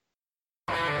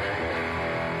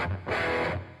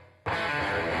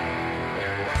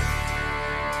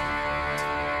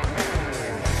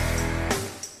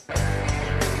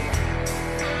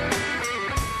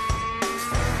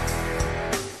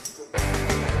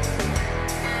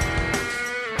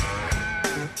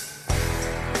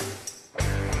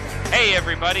Hey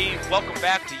everybody, welcome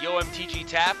back to Yo MTG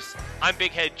Taps. I'm Big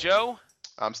Head Joe.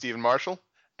 I'm Stephen Marshall.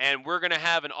 And we're going to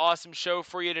have an awesome show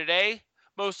for you today,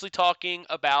 mostly talking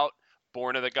about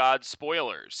Born of the Gods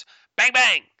spoilers. Bang,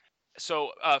 bang! So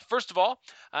first of all,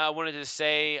 I wanted to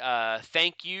say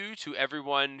thank you to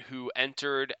everyone who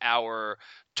entered our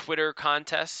Twitter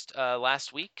contest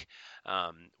last week,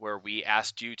 where we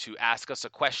asked you to ask us a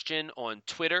question on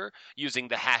Twitter using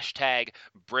the hashtag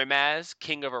Brimaz,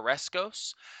 King of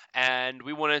Oreskos. And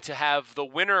we wanted to have the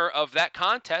winner of that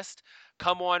contest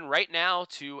come on right now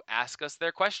to ask us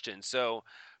their question. So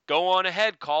go on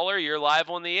ahead, caller. You're live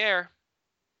on the air.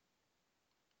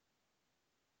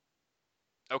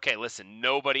 Okay, listen,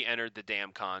 nobody entered the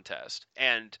damn contest.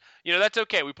 And, that's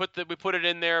okay. We put it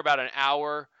in there about an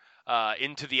hour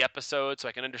into the episode, so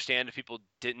I can understand if people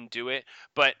didn't do it.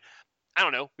 But I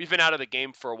don't know. We've been out of the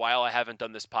game for a while. I haven't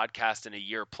done this podcast in a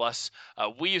year plus.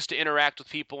 We used to interact with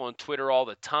people on Twitter all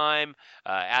the time,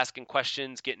 asking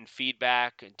questions, getting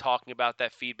feedback, and talking about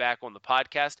that feedback on the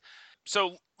podcast.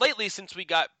 So lately, since we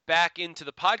got back into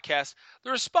the podcast, the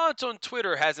response on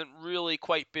Twitter hasn't really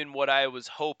quite been what I was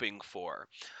hoping for.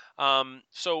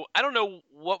 So I don't know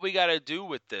what we got to do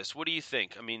with this. What do you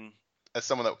think? I mean, as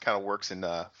someone that kind of works in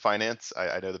finance,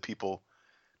 I know that people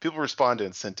respond to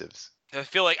incentives. I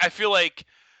feel like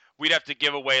we'd have to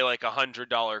give away like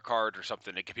 $100 card or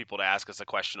something to get people to ask us a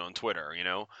question on Twitter.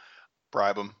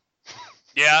 Bribe them.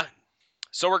 Yeah.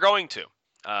 So we're going to.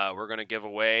 We're going to give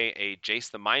away a Jace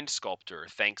the Mind Sculptor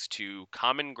thanks to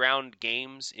Common Ground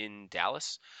Games in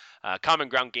Dallas. Common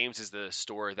Ground Games is the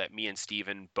store that me and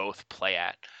Steven both play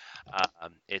at.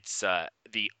 It's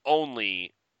the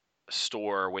only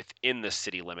store within the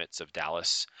city limits of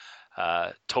Dallas.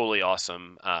 Totally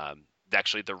awesome.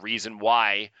 Actually, the reason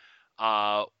why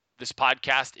this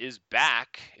podcast is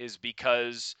back is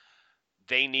because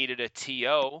they needed a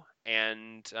TO,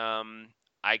 and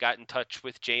I got in touch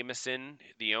with Jameson,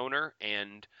 the owner,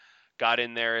 and got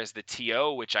in there as the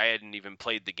TO, which I hadn't even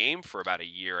played the game for about a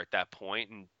year at that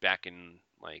point, and back in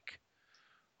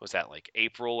was that like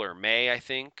April or May, I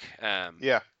think?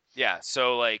 Yeah.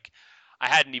 So I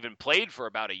hadn't even played for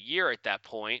about a year at that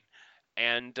point,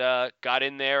 and got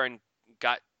in there and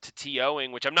got to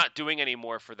TOing, which I'm not doing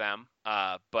anymore for them.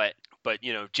 But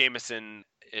Jameson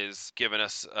is giving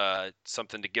us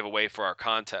something to give away for our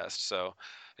contest, so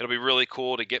it'll be really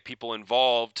cool to get people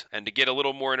involved and to get a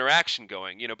little more interaction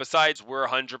going. Besides, we're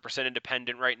 100%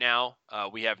 independent right now.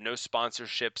 We have no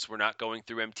sponsorships. We're not going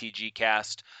through MTG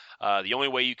Cast. The only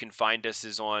way you can find us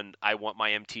is on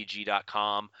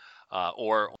iwantmymtg.com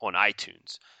or on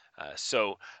iTunes.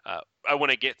 So I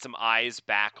want to get some eyes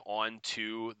back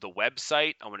onto the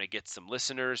website. I want to get some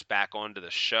listeners back onto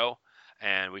the show.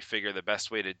 And we figure the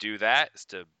best way to do that is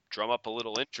to drum up a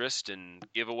little interest and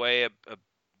give away a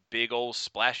big old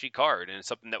splashy card. And it's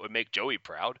something that would make Joey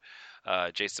proud.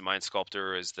 Jace the Mind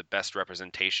Sculptor is the best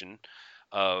representation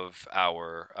of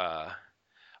our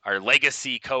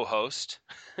legacy co-host.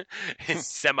 Is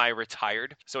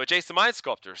semi-retired. So a Jace the Mind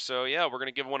Sculptor. So yeah, we're going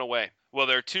to give one away. Well,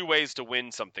 there are two ways to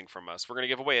win something from us. We're going to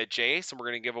give away a Jace, and we're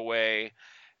going to give away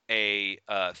a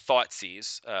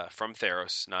Thoughtseize from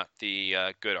Theros, not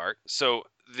the good art. So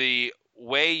the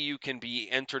way you can be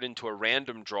entered into a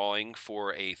random drawing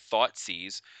for a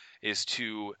Thoughtseize is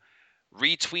to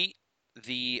retweet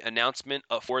the announcement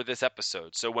for this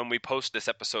episode. So when we post this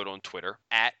episode on Twitter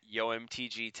at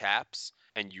YoMTGTaps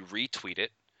and you retweet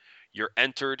it, you're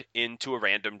entered into a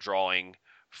random drawing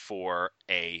for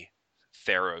a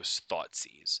Theros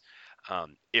Thoughtseize.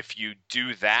 If you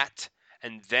do that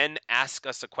and then ask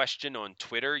us a question on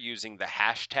Twitter using the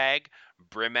hashtag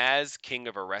Brimaz, King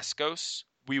of Oreskos,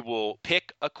 we will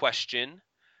pick a question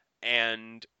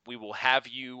and we will have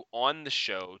you on the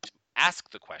show to ask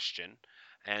the question,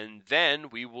 and then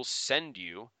we will send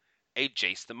you a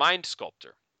Jace the Mind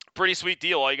Sculptor. Pretty sweet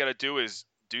deal. All you got to do is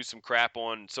do some crap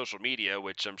on social media,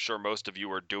 which I'm sure most of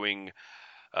you are doing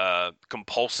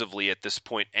compulsively at this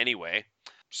point anyway.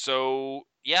 So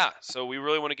yeah, so we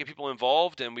really want to get people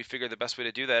involved, and we figure the best way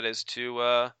to do that is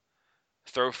to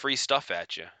throw free stuff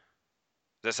at you. Does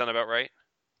that sound about right?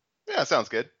 Yeah, sounds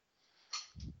good.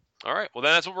 All right, well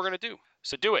then that's what we're going to do.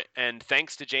 So do it, and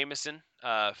thanks to Jameson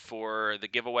for the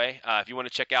giveaway. If you want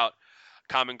to check out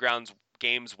Common Ground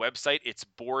Games website, it's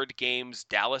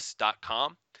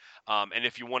boardgamesdallas.com. And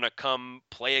if you want to come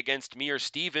play against me or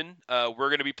Steven, we're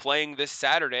going to be playing this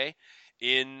Saturday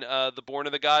in the Born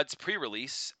of the Gods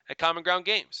pre-release at Common Ground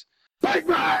Games. Bang,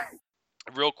 bang!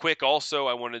 Real quick, also,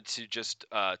 I wanted to just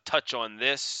touch on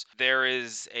this. There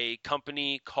is a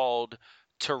company called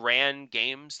Terran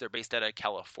Games. They're based out of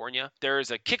California.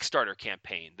 There's a Kickstarter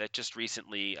campaign that just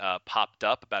recently popped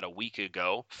up about a week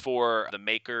ago for the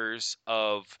makers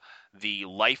of the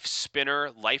Life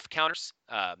Spinner life counters.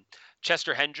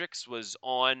 Chester Hendricks was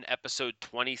on episode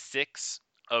 26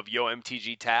 of Yo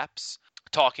MTG Taps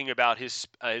talking about his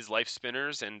life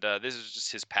spinners, and this is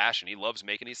just his passion. He loves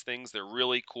making these things. They're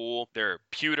really cool. They're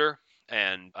pewter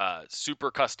and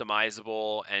super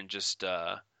customizable, and just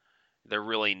they're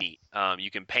really neat.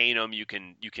 You can paint them. You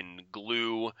can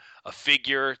glue a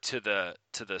figure to the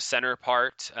center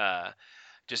part.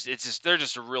 They're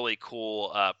just a really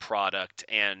cool product,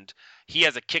 and he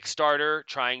has a Kickstarter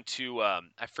trying to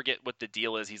I forget what the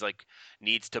deal is. He's like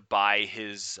needs to buy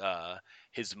his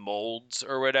molds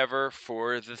or whatever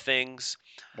for the things.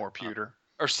 More pewter.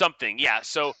 Or something, yeah.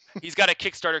 So he's got a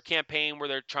Kickstarter campaign where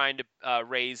they're trying to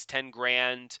raise 10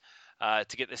 grand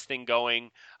to get this thing going.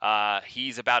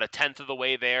 He's about a tenth of the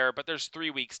way there, but there's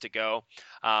 3 weeks to go.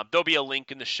 There'll be a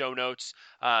link in the show notes.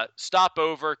 Stop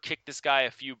over, kick this guy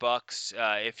a few bucks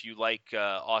if you like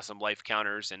awesome life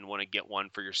counters and want to get one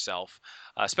for yourself,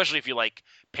 especially if you like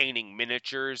painting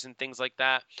miniatures and things like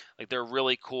that. Like, they're a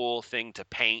really cool thing to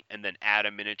paint and then add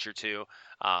a miniature to.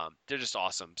 They're just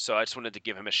awesome. So I just wanted to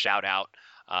give him a shout out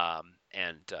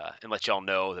and let y'all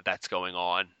know that that's going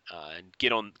on and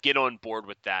get on board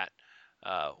with that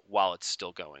while it's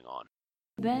still going on.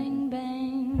 Bang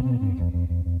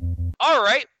bang. All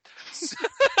right.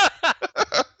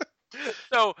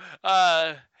 So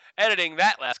editing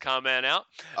that last comment out.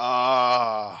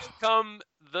 Come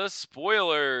the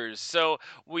spoilers. So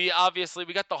we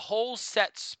got the whole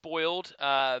set spoiled.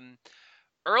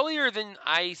 Earlier than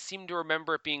I seem to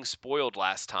remember it being spoiled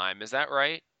last time. Is that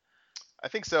right? I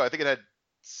think so. I think it had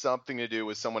something to do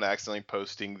with someone accidentally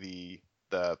posting the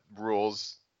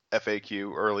rules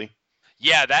FAQ early.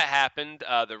 Yeah, that happened.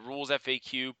 The rules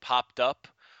FAQ popped up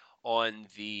on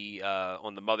the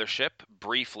mothership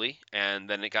briefly, and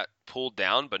then it got pulled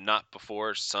down, but not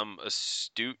before some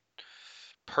astute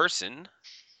person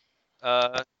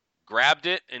grabbed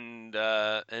it and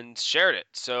shared it.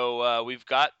 So we've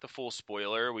got the full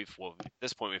spoiler. At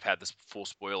this point we've had this full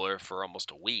spoiler for almost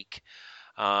a week.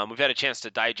 We've had a chance to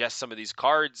digest some of these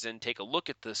cards and take a look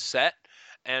at the set,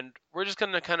 and we're just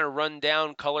going to kind of run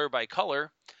down color by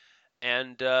color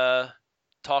and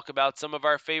talk about some of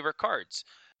our favorite cards.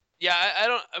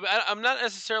 Yeah, I'm not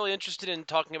necessarily interested in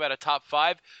talking about a top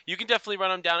 5. You can definitely run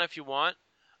them down if you want.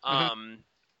 I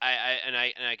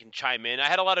can chime in. I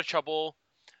had a lot of trouble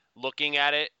looking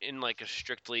at it in like a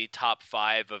strictly top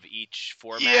 5 of each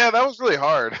format. Yeah, that was really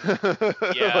hard.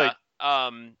 Yeah.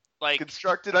 Like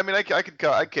constructed. I mean, I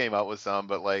came up with some,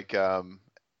 but like and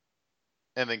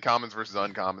then commons versus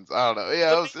uncommons. I don't know.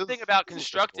 Yeah. The thing about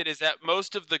constructed is that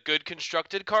most of the good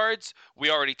constructed cards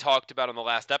we already talked about on the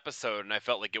last episode, and I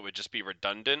felt like it would just be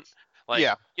redundant. Like,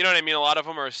 yeah. You know what I mean? A lot of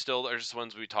them are just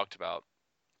ones we talked about.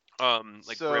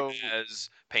 Like Grimaz,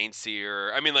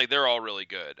 Paintseer. I mean, like, they're all really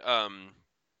good. I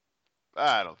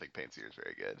don't think Paintseer is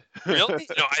very good. Really?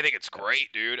 No, I think it's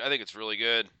great, dude. I think it's really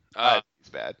good. It's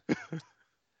bad.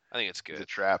 I think it's good. It's a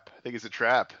trap. I think it's a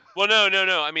trap. Well,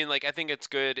 no. I mean, like, I think it's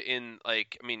good in,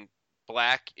 like, I mean,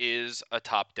 black is a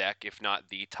top deck, if not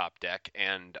the top deck,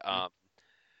 and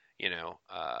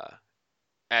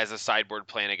as a sideboard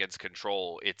plan against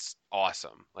control, it's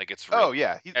awesome. Like, it's really,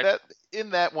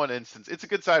 in that one instance, it's a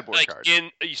good sideboard card. In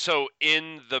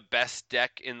the best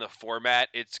deck in the format,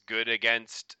 it's good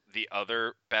against the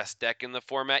other best deck in the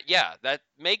format. Yeah, that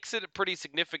makes it a pretty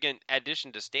significant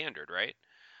addition to standard, right?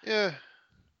 Yeah.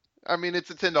 I mean, it's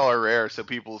a $10 rare, so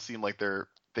people seem like they're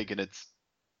thinking it's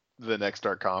the next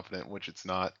Dark Confidant, which it's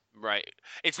not. Right.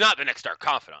 It's not the next Dark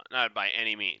Confidant, not by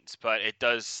any means, but it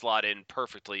does slot in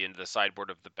perfectly into the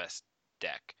sideboard of the best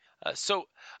deck. So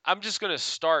I'm just going to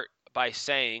start by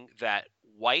saying that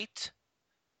white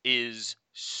is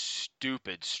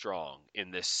stupid strong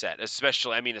in this set,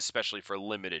 especially for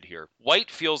limited here. White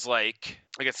feels like,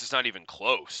 I guess it's not even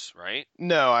close, right?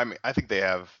 No, I mean, I think they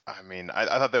have. I mean, I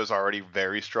thought that was already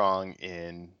very strong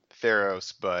in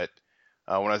Theros, but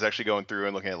when I was actually going through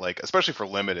and looking at, like, especially for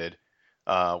limited,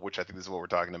 which I think this is what we're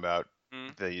talking about,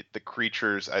 the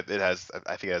creatures, I think it has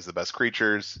the best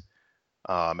creatures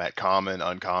at common,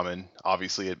 uncommon,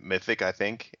 obviously at mythic, I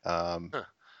think.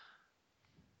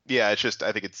 Yeah, it's just,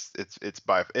 I think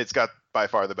it's got by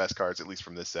far the best cards, at least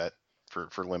from this set for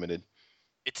limited.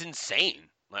 It's insane.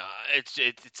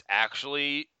 It's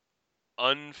actually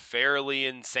unfairly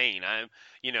insane. I'm,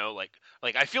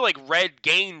 like I feel like red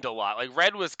gained a lot. Like,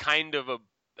 red was kind of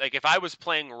if I was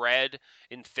playing red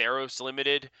in Theros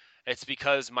limited, It's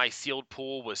because my sealed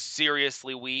pool was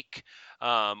seriously weak,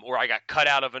 or I got cut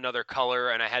out of another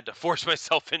color and I had to force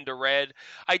myself into red.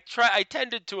 I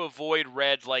tended to avoid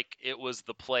red like it was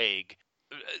the plague.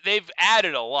 They've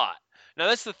added a lot. Now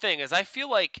that's the thing is I feel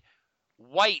like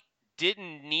white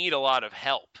didn't need a lot of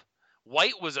help.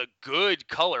 White was a good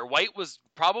color. White was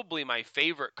probably my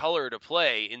favorite color to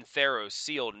play in Theros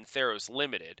Sealed and Theros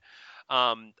Limited.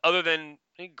 Other than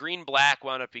green black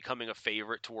wound up becoming a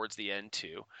favorite towards the end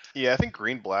too. Yeah, I think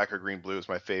green black or green blue is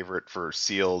my favorite for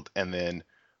sealed, and then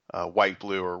white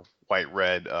blue or white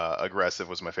red aggressive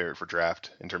was my favorite for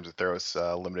draft in terms of Theros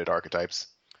limited archetypes.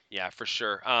 Yeah, for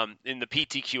sure. In the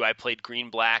PTQ, I played green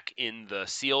black in the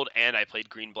sealed, and I played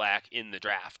green black in the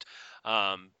draft.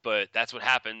 But that's what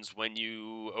happens when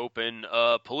you open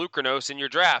a Pelucranos in your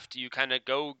draft. You kind of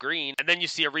go green, and then you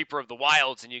see a Reaper of the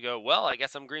Wilds, and you go, "Well, I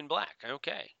guess I'm green black."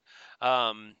 Okay.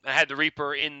 I had the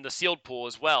Reaper in the sealed pool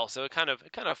as well, so it kind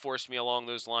of forced me along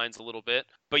those lines a little bit.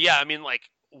 But yeah, I mean, like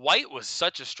white was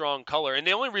such a strong color, and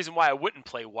the only reason why I wouldn't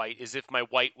play white is if my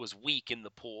white was weak in the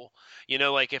pool.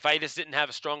 Like if I just didn't have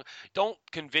a strong, don't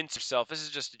convince yourself. This is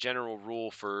just a general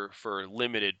rule for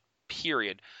limited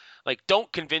period. Like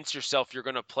don't convince yourself you're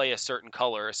going to play a certain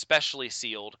color, especially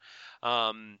sealed,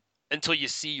 until you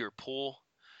see your pool.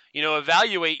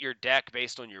 Evaluate your deck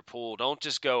based on your pool. Don't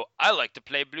just go, I like to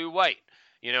play blue white.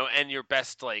 And your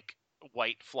best like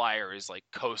white flyer is like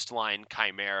Coastline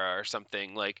Chimera or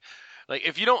something like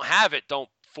if you don't have it, don't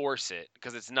force it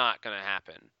because it's not going to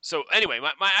happen. So anyway,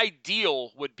 my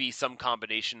ideal would be some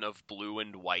combination of blue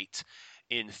and white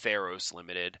in Theros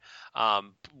Limited.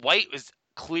 White is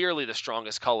clearly the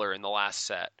strongest color in the last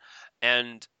set,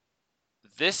 and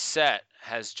this set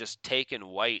has just taken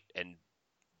white and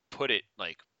put it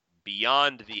like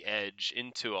beyond the edge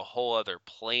into a whole other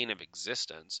plane of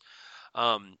existence.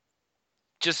 Um,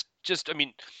 I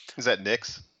mean, Is that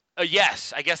Nyx?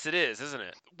 yes, I guess it is, isn't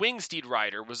it? Wingsteed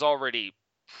Rider was already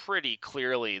pretty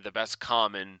clearly the best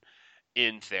common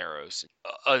in Theros.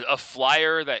 A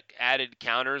flyer that added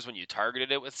counters when you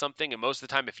targeted it with something, and most of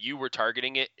the time, if you were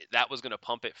targeting it, that was going to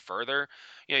pump it further.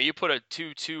 You put a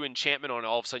 2/2 enchantment on,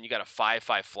 all of a sudden you got a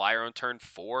 5/5 flyer on turn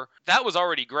 4. That was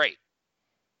already great.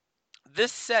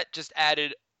 This set just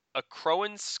added a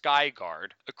Crowan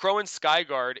Skyguard. A Crowan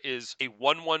Skyguard is a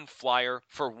 1/1 flyer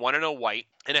for 1 and a white,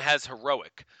 and it has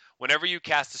heroic. Whenever you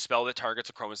cast a spell that targets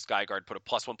a Crowan Skyguard, put a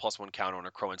 +1/+1 counter on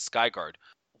a Crowan Skyguard.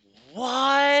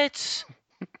 What?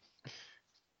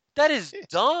 That is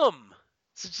dumb.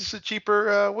 It's just a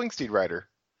cheaper Wingsteed rider.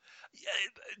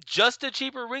 Just a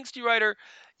cheaper Wingsteed Rider?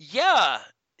 Yeah,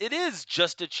 it is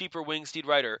just a cheaper Wingsteed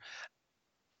Rider.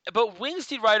 But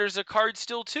Wingsteed Rider is a card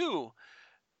still too.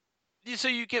 So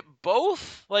you get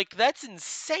both? Like that's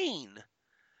insane.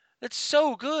 That's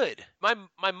so good.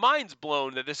 My mind's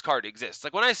blown that this card exists.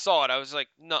 Like when I saw it, I was like,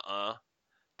 "Nuh-uh."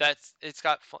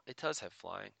 It does have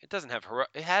flying. It doesn't have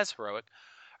it has heroic.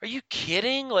 Are you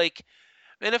kidding? Like,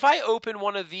 man, if I open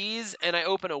one of these and I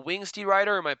open a Wingsteed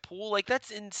Rider in my pool, like that's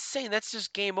insane. That's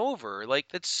just game over. Like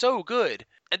that's so good.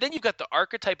 And then you've got the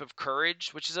archetype of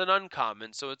courage, which is an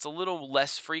uncommon, so it's a little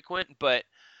less frequent, but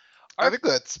I think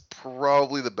that's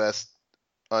probably the best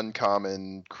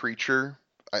uncommon creature.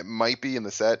 It might be in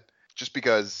the set, just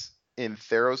because in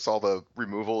Theros all the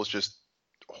removal is just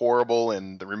horrible,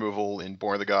 and the removal in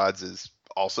Born of the Gods is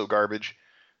also garbage.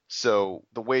 So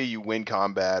the way you win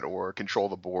combat or control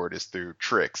the board is through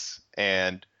tricks,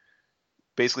 and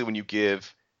basically when you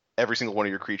give every single one of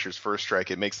your creatures first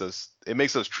strike, it makes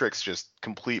those tricks just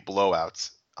complete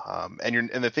blowouts. And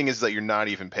the thing is that you're not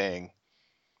even paying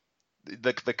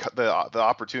the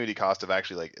opportunity cost of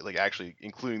actually actually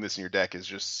including this in your deck is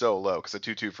just so low, because a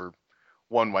 2/2 for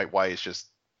one white is just,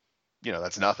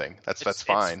 that's nothing. That's it's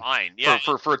fine fine. Yeah,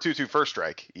 for a 2/2 first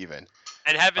strike even.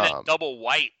 and having that Um, double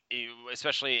white,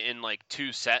 especially in like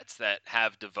two sets that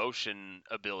have devotion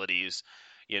abilities,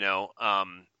 you know,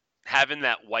 having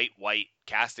that white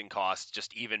casting cost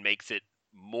just even makes it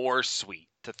more sweet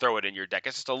to throw it in your deck.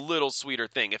 It's just a little sweeter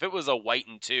thing. If it was a white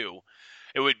and 2,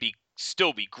 it would be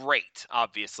still be great.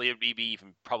 Obviously, it would be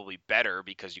even probably better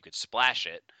because you could splash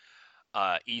it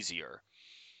easier.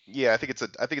 yeah, I think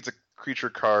it's a creature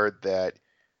card that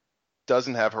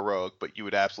doesn't have heroic, but you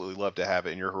would absolutely love to have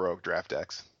it in your heroic draft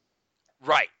decks.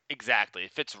 Right, exactly.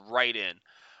 It fits right in.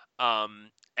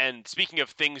 And speaking of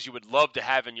things you would love to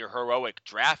have in your heroic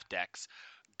draft decks,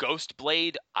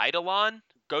 Ghostblade Eidolon.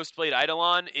 Ghostblade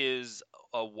Eidolon is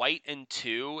a white and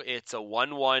 2. It's a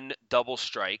 1/1 double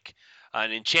strike,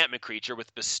 an enchantment creature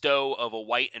with bestow of a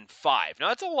white and 5. Now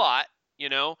that's a lot,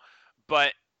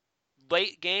 but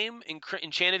late game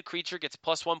enchanted creature gets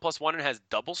 +1/+1 and has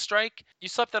double strike. You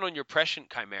slap that on your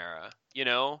Prescient Chimera,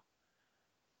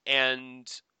 and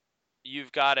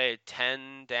you've got a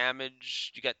 10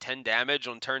 damage. You got 10 damage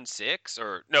on turn 6,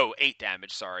 or no, 8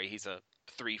 damage. Sorry, he's a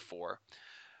 3/4.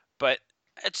 But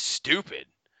it's stupid.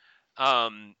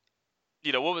 Um,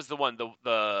 what was the one?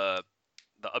 The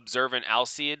observant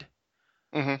Alcide,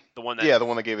 Mm-hmm. the one that. Yeah, the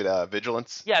one that gave it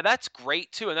vigilance. Yeah, that's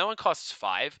great too, and that one costs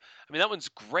 5. I mean, that one's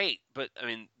great, but I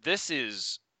mean, this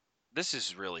is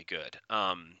really good.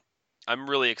 I'm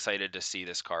really excited to see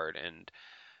this card, and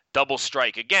double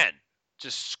strike again.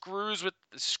 Just screws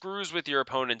with your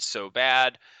opponents so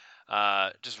bad.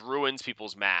 Just ruins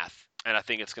people's math, and I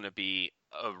think it's going to be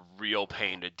a real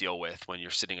pain to deal with when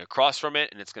you're sitting across from it,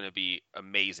 and it's going to be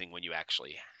amazing when you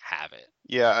actually have it.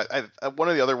 Yeah, one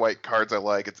of the other white cards I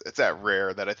like, it's at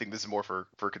rare that I think this is more for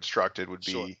constructed would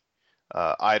Sure. be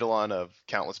Eidolon of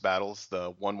Countless Battles,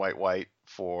 the one white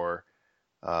for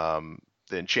um,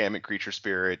 the enchantment creature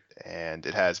spirit, and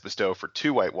it has bestow for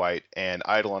 2 white, and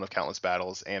Eidolon of Countless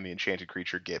Battles and the enchanted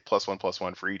creature get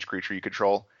 +1/+1 for each creature you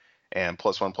control, and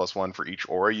 +1/+1 for each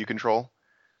aura you control.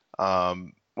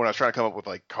 When I was trying to come up with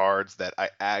like cards that I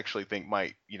actually think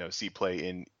might see play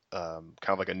in kind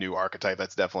of like a new archetype,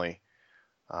 that's definitely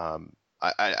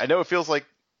I know it feels like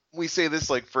we say this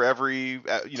like for every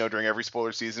during every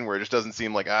spoiler season where it just doesn't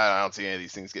seem like I don't see any of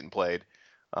these things getting played.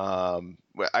 I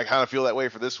kind of feel that way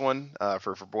for this one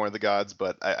for Born of the Gods,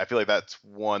 but I feel like that's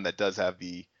one that does have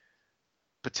the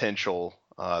potential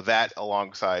that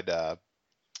alongside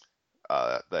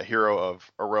the hero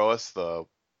of Erois, the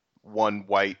one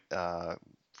white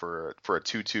for a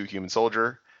 2/2 human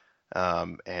soldier.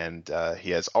 And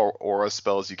he has aura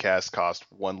spells you cast cost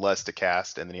 1 less to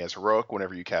cast, and then he has heroic.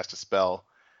 Whenever you cast a spell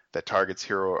that targets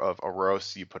hero of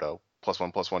Eros, you put a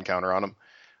 +1/+1 counter on him.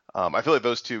 I feel like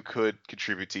those two could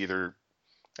contribute to either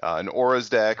an auras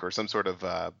deck or some sort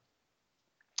of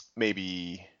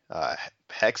maybe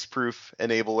hexproof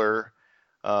enabler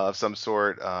of some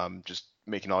sort. Just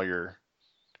making all your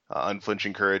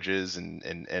unflinching courages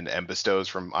and bestows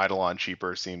from Eidolon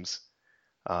cheaper seems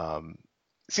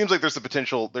like there's the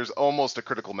potential. There's almost a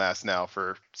critical mass now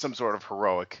for some sort of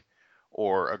heroic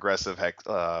or aggressive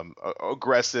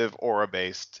aura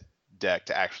based deck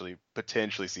to actually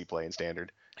potentially see play in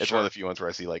standard. It's one of Sure. the few ones where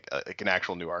I see like an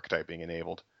actual new archetype being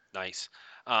enabled. Nice.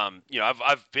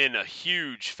 I've been a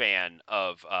huge fan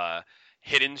of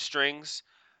hidden strings.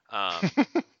 Um,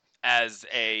 as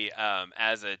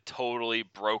a totally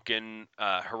broken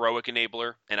heroic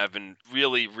enabler, and I've been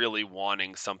really really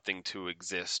wanting something to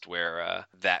exist where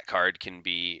that card can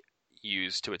be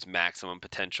used to its maximum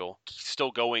potential.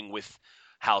 Still going with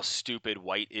how stupid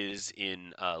white is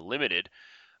in limited.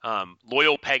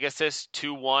 Loyal Pegasus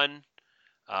 2/1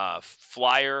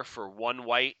 flyer for 1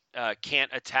 white,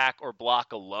 can't attack or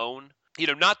block alone.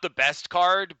 Not the best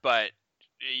card, but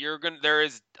there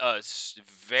is a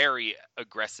very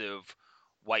aggressive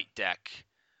white deck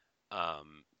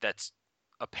that's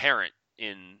apparent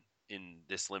in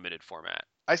this limited format.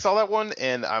 I saw that one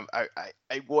and I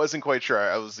wasn't quite sure.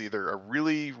 I was either a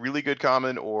really really good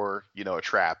common or a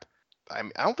trap. I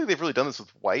don't think they've really done this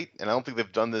with white, and I don't think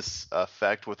they've done this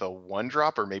effect with a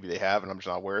 1-drop, or maybe they have, and I'm just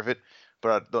not aware of it.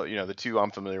 But the two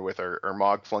I'm familiar with are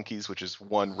Mog Flunkies, which is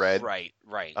 1 red. Right,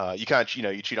 right. You can't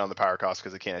you cheat on the power cost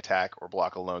because it can't attack or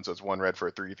block alone, so it's 1 red for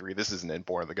a 3/3. This isn't in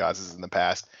Born of the Gods. This is in the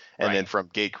past. And Right. then from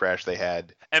Gate Crash they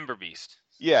had Ember Beast.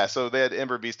 yeah, so they had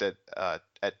Ember Beast at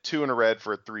 2 and a red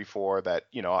for a 3/4 that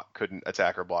couldn't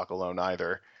attack or block alone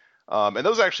either. And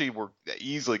those actually were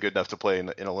easily good enough to play in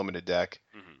a limited deck.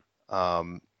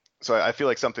 Mm-hmm. So I feel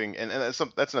like something, and that's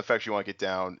an effect you want to get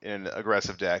down in an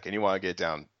aggressive deck, and you want to get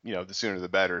down, the sooner the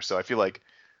better. So I feel like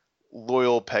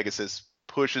Loyal Pegasus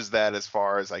pushes that as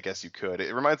far as I guess you could.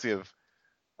 It reminds me of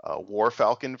War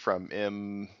Falcon from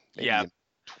maybe Yeah.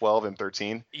 M12,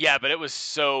 M13. Yeah, but it was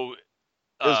so.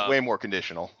 It was way more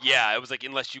conditional. Yeah, it was like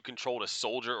unless you controlled a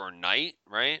soldier or knight,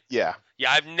 right? Yeah.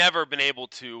 Yeah, I've never been able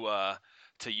to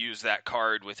use that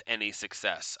card with any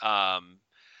success.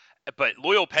 But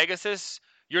Loyal Pegasus,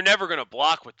 you're never going to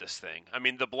block with this thing. I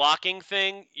mean, the blocking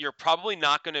thing, you're probably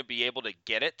not going to be able to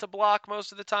get it to block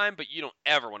most of the time, but you don't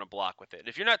ever want to block with it.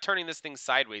 If you're not turning this thing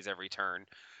sideways every turn,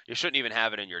 you shouldn't even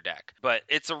have it in your deck. But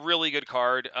it's a really good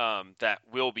card that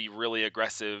will be really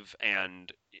aggressive,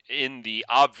 and in the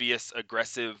obvious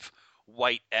aggressive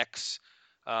white X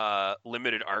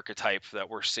limited archetype that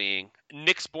we're seeing.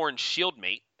 Nyxborn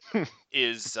Shieldmate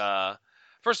is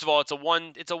first of all, it's a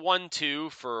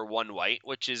 1/2 for 1 white,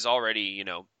 which is already,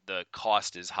 the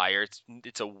cost is higher.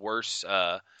 It's a worse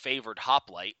favored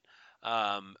hoplite.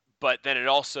 But then it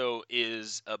also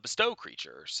is a bestow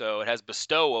creature. So it has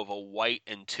bestow of a white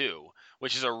and 2,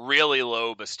 which is a really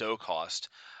low bestow cost.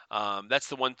 That's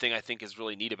the one thing I think is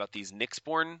really neat about these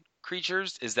Nyxborn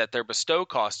creatures is that their bestow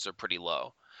costs are pretty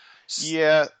low.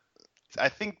 Yeah, I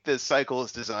think the cycle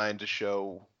is designed to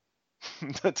show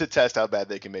to test how bad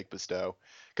they can make bestow.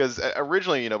 Because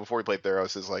originally, before we played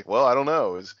Theros, is like, well, I don't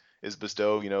know, is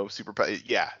bestow, super,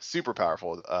 yeah, super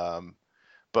powerful.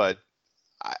 But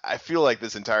I feel like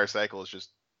this entire cycle is just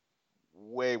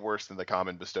way worse than the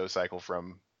common bestow cycle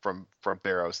from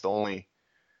Theros. The only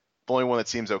one that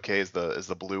seems okay is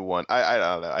the blue one. I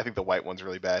don't know. I think the white one's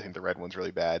really bad. I think the red one's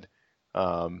really bad.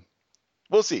 Um,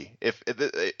 we'll see.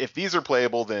 If these are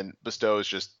playable, then bestow is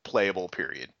just playable.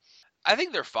 Period. I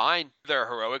think they're fine. They're a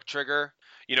heroic trigger.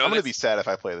 I'm gonna be That's sad if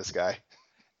I play this guy.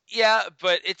 yeah,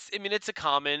 but it's a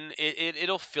common.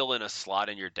 It'll fill in a slot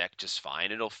in your deck just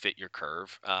fine. It'll fit your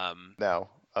curve. Now,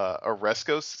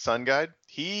 Oreskos Sun Guide,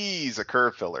 he's a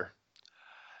curve filler.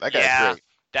 That guy's Yeah, great.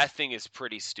 that thing is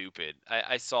pretty stupid.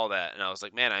 I saw that and I was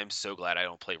like, man, I'm so glad I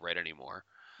don't play red anymore.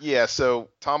 Yeah, so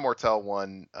Tom Mortel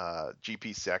won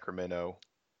GP Sacramento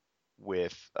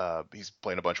with he's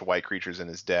playing a bunch of white creatures in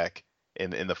his deck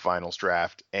in the finals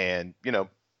draft, and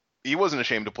he wasn't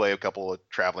ashamed to play a couple of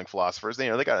traveling philosophers. They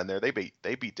got in there, they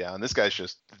beat down. This guy's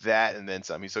just that and then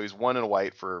some. So he's 1 and a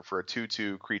white for a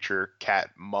 2/2 creature cat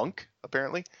monk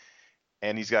apparently,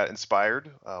 and he's got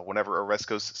inspired. Whenever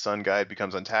Oreskos Sun Guide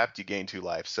becomes untapped, you gain 2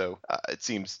 life. So it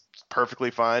seems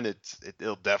perfectly fine.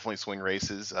 It'll definitely swing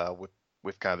races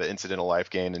with kind of the incidental life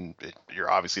gain, and you're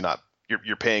obviously not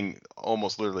you're paying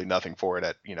almost literally nothing for it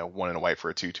at 1 and a white for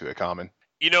a 2/2 at common.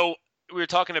 We were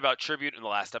talking about tribute in the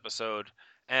last episode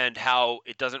and how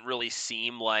it doesn't really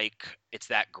seem like it's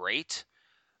that great.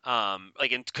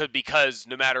 Because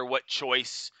no matter what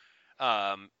choice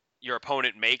um, your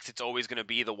opponent makes, it's always going to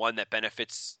be the one that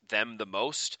benefits them the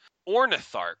most.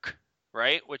 Ornithark,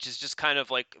 right? Which is just kind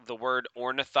of like the word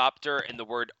ornithopter and the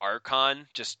word archon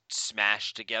just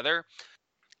smashed together.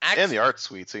 And Acts, the art's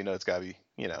sweet, so it's got to be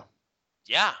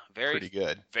yeah, very, pretty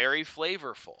good. very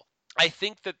flavorful. I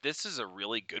think that this is a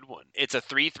really good one. It's a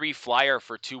 3/3 flyer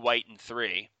for 2 white and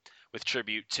 3 with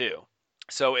tribute 2.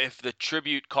 So if the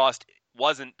tribute cost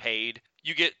wasn't paid,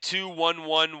 you get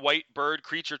 2/1/1 white bird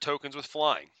creature tokens with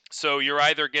flying. So you're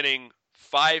either getting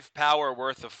 5 power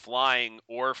worth of flying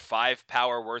or 5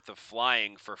 power worth of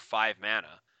flying for 5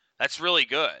 mana. That's really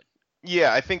good.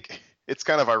 Yeah, I think it's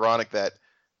kind of ironic that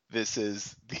this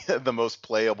is the most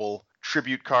playable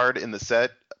tribute card in the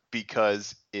set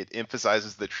because it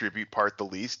emphasizes the tribute part the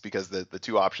least, because the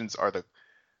two options are the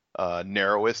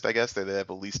narrowest, I guess. They have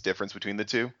the least difference between the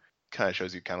two. Kind of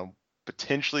shows you kind of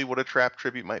potentially what a trap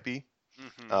tribute might be.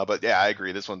 Mm-hmm. But yeah, I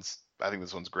agree. I think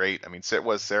this one's great. I mean, it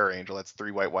was Sarah Angel. That's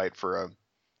 3 white white for a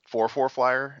 4/4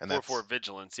 flyer, and 4/4 that's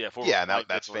vigilance. Yeah, 4 yeah. Now white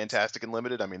that's vigilance. fantastic and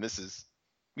limited. I mean, this is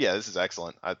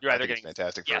excellent. You're I either think it's getting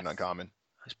fantastic for yes. an uncommon.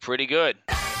 It's pretty good.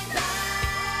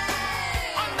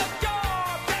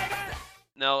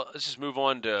 Now let's just move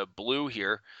on to blue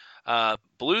here.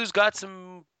 Blue's got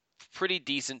some pretty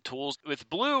decent tools. With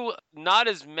blue, not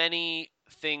as many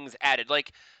things added.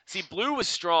 See, blue was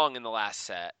strong in the last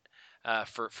set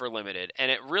for limited, and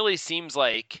it really seems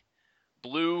like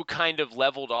blue kind of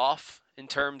leveled off in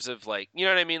terms of you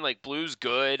know what I mean? Like blue's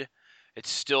good.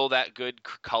 It's still that good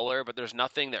color, but there's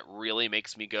nothing that really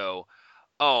makes me go,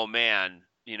 oh man,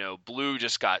 blue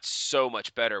just got so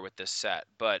much better with this set.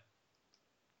 But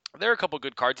there are a couple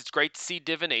good cards. It's great to see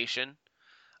divination.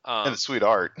 And the Um, sweet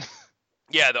art.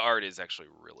 yeah, the art is actually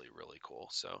really, really cool.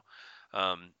 So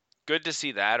good to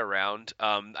see that around.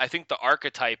 I think the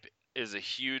archetype is a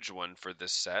huge one for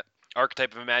this set.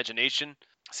 Archetype of imagination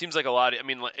seems like a lot. I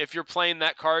mean, if you're playing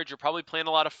that card, you're probably playing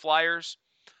a lot of flyers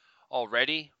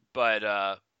already.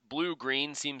 But blue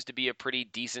green seems to be a pretty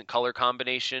decent color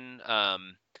combination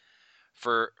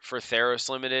for Theros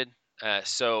Limited.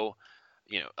 So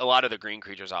a lot of the green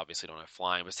creatures obviously don't have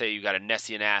flying, but say you got a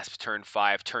Nessian Asp turn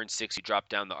 5, turn 6, you drop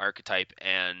down the archetype,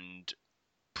 and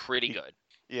pretty good.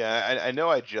 Yeah, I know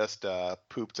I just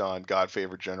pooped on God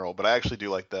Favorite General, but I actually do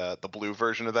like the blue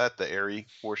version of that, the Airy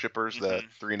Worshippers, the Mm-hmm.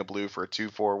 3 and a blue for a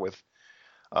 2/4 with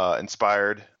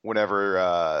inspired.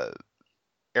 Whenever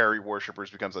Airy Worshippers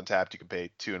becomes untapped, you can pay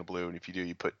 2 and a blue, and if you do,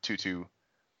 you put 2/2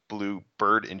 blue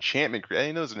bird enchantment. I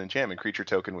didn't know it was an enchantment creature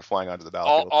token with flying onto the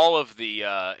All, battlefield. all of the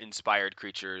inspired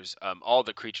creatures, all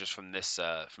the creatures from this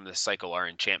cycle are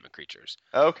enchantment creatures.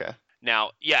 Oh, okay.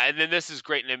 Now, yeah, and then this is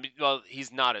great. And well,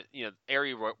 he's not a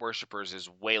Airy Worshippers is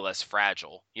way less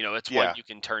fragile. It's one Yeah. you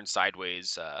can turn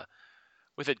sideways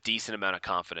with a decent amount of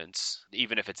confidence,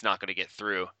 even if it's not going to get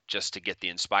through, just to get the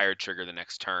inspired trigger the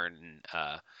next turn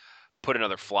and put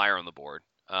another flyer on the board.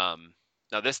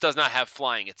 Now this does not have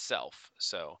flying itself,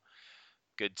 so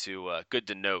good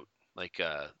to note. like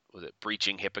was it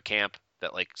breaching hippocamp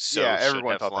that like Yeah, so should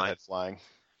everyone have thought that flying. had flying.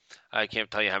 I can't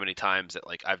tell you how many times that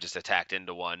like I've just attacked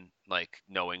into one, like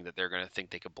knowing that they're gonna think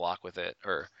they could block with it,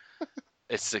 or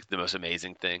it's like the most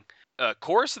amazing thing.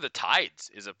 Chorus of the Tides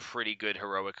is a pretty good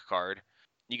heroic card.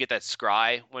 You get that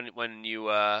scry when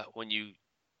you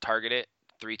target it,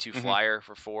 3/2 Hmm. flyer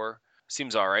for 4.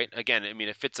 Seems all right. Again, I mean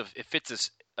it fits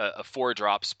a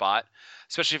 4-drop spot,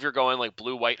 especially if you're going like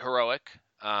blue white heroic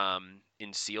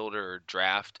in sealed or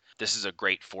draft. This is a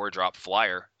great 4-drop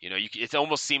flyer. It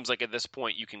almost seems like at this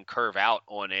point you can curve out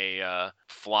on a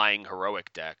flying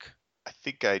heroic deck. I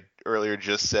think I earlier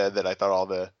just said that I thought all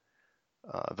the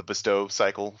bestow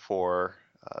cycle for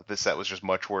this set was just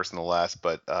much worse than the last,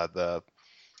 but the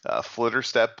flitter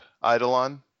step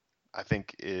Eidolon I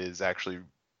think is actually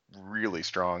really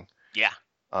strong. Yeah,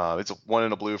 It's a 1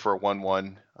 in a blue for a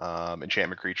 1/1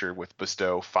 enchantment creature with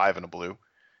bestow 5 in a blue,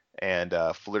 and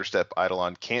flitter step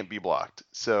Eidolon can't be blocked.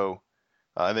 So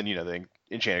and then the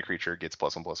enchanted creature gets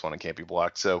 +1/+1 and can't be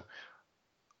blocked. So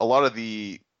a lot of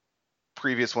the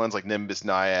previous ones like Nimbus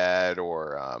Naiad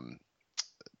or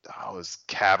it was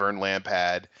Cavern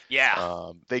Lampad.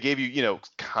 yeah. They gave you,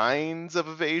 kinds of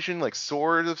evasion, like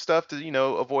sort of stuff to,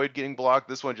 avoid getting blocked.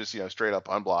 This one just, straight up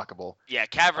unblockable. Yeah,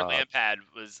 Cavern Uh, Lampad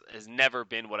has never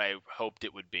been what I hoped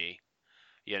it would be.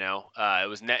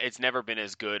 It's never been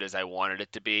as good as I wanted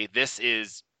it to be. This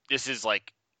is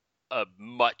like a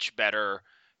much better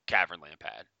Cavern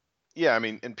Lampad. yeah, I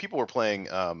mean, and people were playing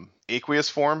Aqueous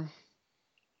form,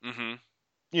 Mm-hmm.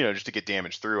 just to get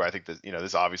damage through. I think that,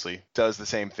 this obviously does the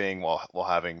same thing while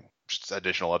having just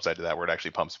additional upside to that where it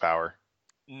actually pumps power.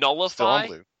 Still on Nullify?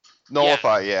 blue. Yeah,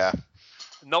 Nullify, yeah.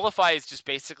 Nullify is just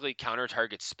basically counter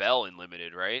target spell in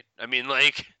limited, right? I mean,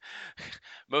 like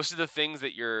most of the things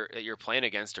that you're playing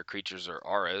against are creatures or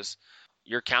auras.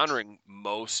 You're countering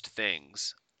most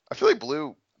things. I feel like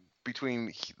blue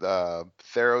between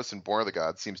Theros and Born of the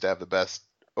Gods seems to have the best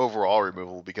overall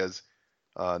removal because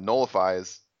Nullify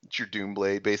is it's your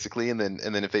Doomblade basically, and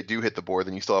then if they do hit the board,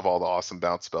 then you still have all the awesome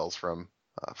bounce spells from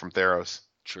Theros.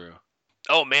 True.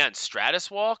 Oh man, Stratus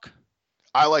Walk?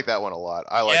 I like that one a lot.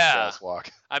 I like Yeah. Stratus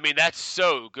Walk. I mean, that's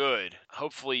so good.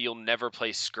 Hopefully, you'll never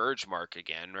play Scourge Mark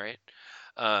again, right?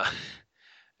 Uh,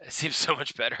 it seems so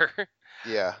much better.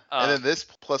 Yeah, and Uh, then this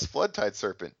plus Flood Tide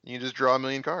Serpent, you can just draw a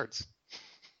million cards.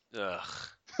 ugh.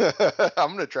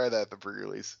 I'm gonna try that at the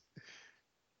pre-release.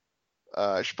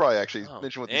 I should probably actually Oh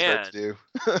mention what these cards man. do.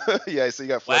 Yeah, so you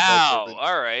got Flood Tide Wow. Serpent.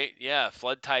 All right. Yeah.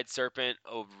 Flood Tide Serpent,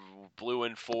 blue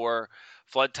and 4.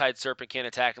 Flood Tide Serpent can't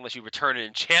attack unless you return an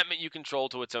enchantment you control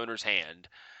to its owner's hand,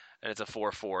 and it's a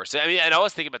 4/4. So I mean, and I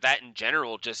was thinking about that in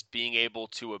general, just being able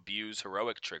to abuse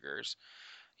heroic triggers.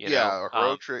 You know. Yeah, a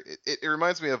heroic trick. It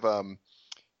reminds me of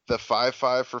the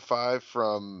 5/5 for 5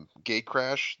 from Gate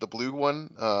Crash, the blue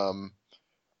one,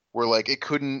 where like it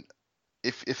couldn't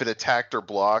if it attacked or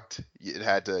blocked, you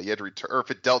had to return, or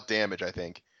if it dealt damage, I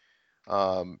think,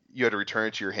 you had to return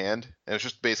it to your hand, and it's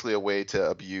just basically a way to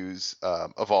abuse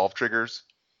evolve triggers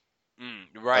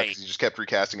Right. because you just kept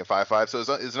recasting a 5/5. So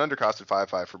it's an undercosted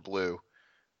 5/5 for blue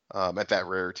at that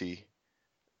rarity,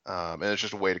 and it's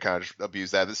just a way to kind of just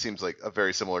abuse that. This seems like a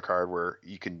very similar card where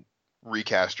you can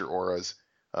recast your auras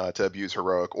to abuse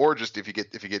heroic, or just if you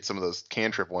get some of those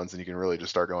cantrip ones, then you can really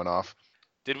just start going off.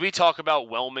 Did we talk about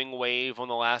Whelming Wave on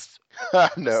the last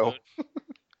No. episode?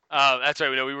 That's right.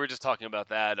 We were just talking about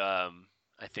that.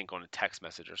 I think on a text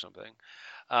message or something.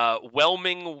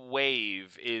 Whelming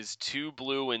Wave is 2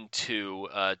 blue and 2,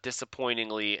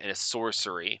 disappointingly a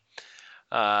sorcery.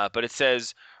 But it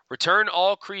says return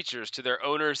all creatures to their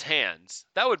owner's hands.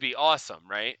 That would be awesome,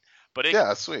 right? But it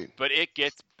Yeah, sweet. but it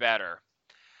gets better,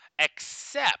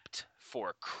 except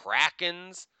for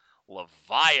krakens,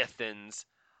 leviathans,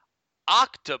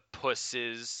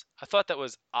 octopuses. I thought that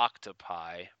was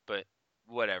octopi, but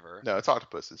whatever. No, it's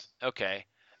octopuses. Okay.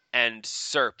 And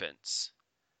serpents.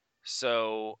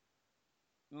 So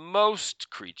most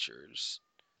creatures.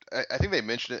 I think they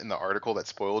mentioned it in the article that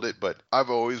spoiled it, but I've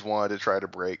always wanted to try to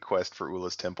break Quest for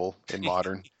Ula's Temple in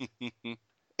Modern.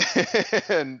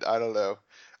 And I don't know.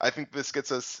 I think this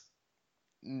gets us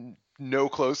no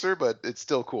closer, but it's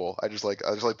still cool. I just like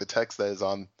the text that is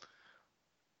on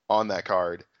that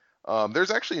card.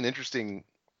 There's actually an interesting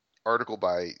article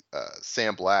by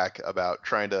Sam Black about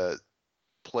trying to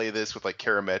play this with like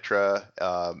Karametra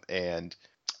and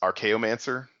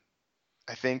Archaeomancer,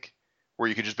 I think, where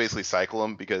you could just basically cycle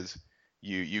them because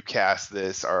you cast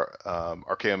this,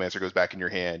 Archaeomancer goes back in your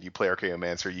hand, you play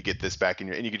Archaeomancer, you get this back in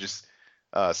your, and you could just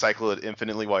cycle it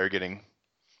infinitely while you're getting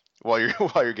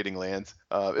lands.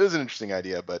 It was an interesting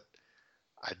idea, but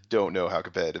I don't know how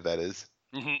competitive that is.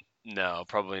 No,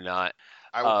 probably not.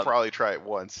 I will Um, probably try it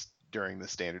once during the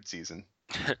standard season.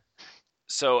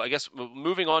 so I guess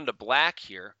moving on to black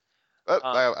here. Oh,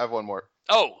 Uh, I have one more.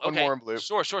 oh, One okay. more in blue.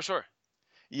 Sure, sure, sure.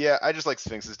 Yeah, I just like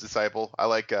Sphinx's Disciple.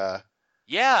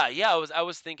 Yeah, yeah. I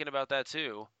was thinking about that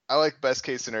too. I like best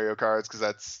case scenario cards because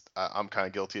that's I'm kind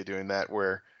of guilty of doing that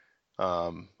where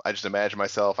I just imagine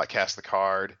myself, I cast the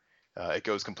card, it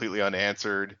goes completely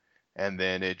unanswered, and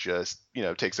then it just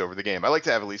takes over the game. I like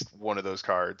to have at least one of those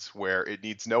cards where it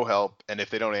needs no help, and if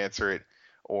they don't answer it,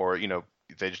 or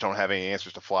if they just don't have any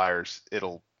answers to flyers,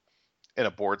 it'll in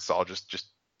a board stall just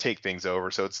take things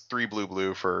over. So it's 3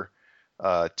 blue for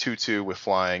 2/2 with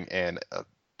flying and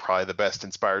probably the best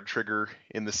inspired trigger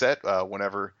in the set.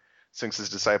 Whenever Sphinx's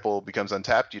Disciple becomes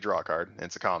untapped, you draw a card, and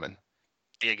it's a common.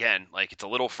 Again, like it's a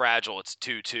little fragile. It's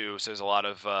 2/2, so there's a lot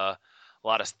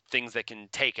of things that can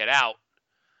take it out.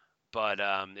 But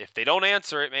if they don't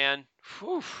answer it, man,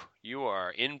 whew, you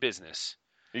are in business.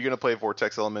 Are you gonna play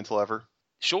Vortex Elemental ever?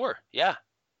 Sure, yeah.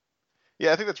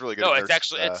 Yeah, I think that's really good. No, It it's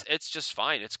nerfs actually it's just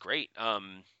fine. It's great.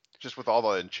 just with all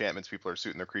the enchantments people are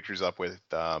suiting their creatures up with.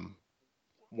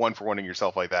 One for winning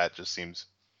yourself like that just seems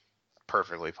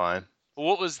perfectly fine.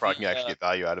 What was Probably the can actually uh, get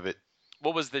value out of it.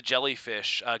 what was the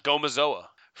jellyfish? Gomazoa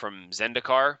from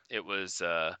Zendikar. It was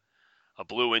a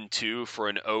blue and 2 for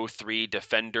an 0/3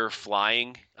 defender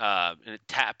flying. And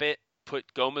tap it,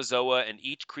 put Gomazoa and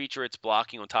each creature it's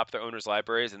blocking on top of their owner's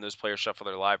libraries, and those players shuffle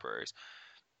their libraries.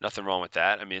 Nothing wrong with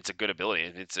that. I mean, it's a good ability.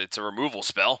 It's a removal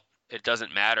spell. It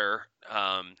doesn't matter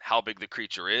how big the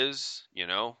creature is. It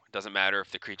doesn't matter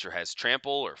if the creature has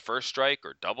trample or first strike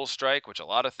or double strike, which a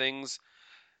lot of things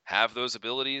have those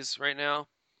abilities right now.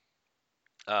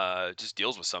 It just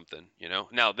deals with something.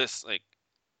 Now this like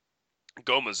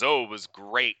Gomazo was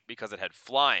great because it had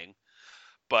flying,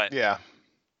 but Yeah,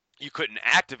 you couldn't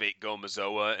activate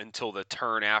Gomazoa until the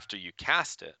turn after you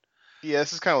cast it. yeah.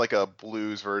 This is kind of like a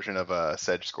blues version of a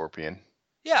Sedge Scorpion.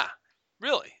 Yeah,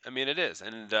 really. I mean, it is,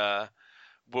 and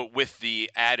with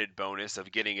the added bonus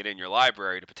of getting it in your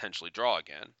library to potentially draw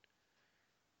again.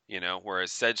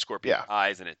 Whereas Sedge Scorpion Yeah.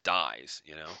 dies and it dies.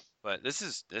 But this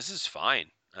is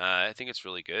fine. I think it's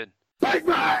really good.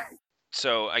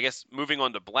 So I guess moving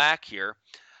on to black here.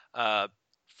 Uh,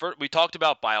 we talked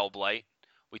about Bile Blight.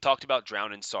 We talked about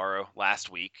Drown in Sorrow last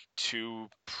week. Two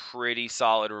pretty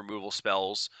solid removal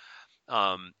spells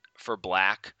for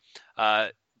black. Uh,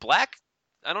 black,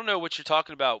 I don't know what you're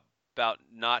talking about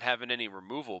not having any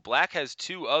removal. Black has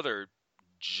two other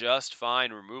just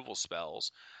fine removal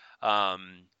spells.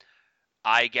 Um,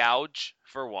 Eye Gouge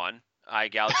for one. Eye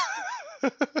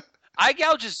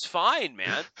Gouge is fine,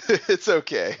 man. It's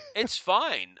okay. It's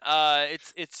fine.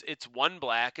 It's one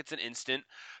black. It's an instant.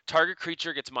 Target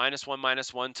creature gets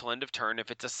 -1/-1 till end of turn.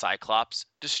 If it's a Cyclops,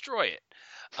 destroy it.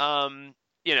 Um,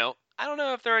 I don't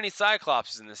know if there are any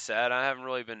Cyclopses in this set. I haven't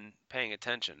really been paying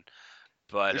attention,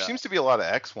 but There seems to be a lot of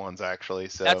X ones actually.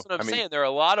 that's So what I'm I mean, saying. There are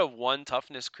a lot of one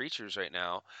toughness creatures right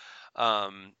now.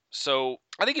 So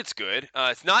I think it's good.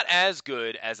 It's not as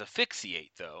good as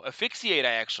Asphyxiate though. Asphyxiate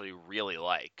I actually really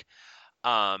like.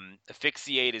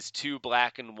 Asphyxiate is 2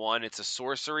 black and 1. It's a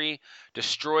sorcery.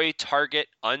 Destroy target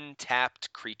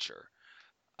untapped creature.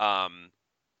 Um,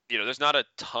 there's not a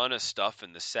ton of stuff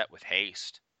in the set with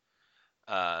haste.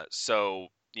 So,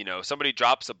 somebody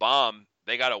drops a bomb,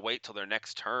 they got to wait till their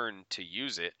next turn to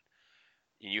use it.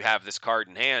 And you have this card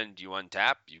in hand, you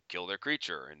untap, you kill their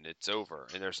creature, and it's over.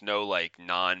 And there's no like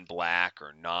non-black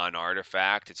or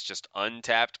non-artifact. It's just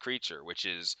untapped creature, which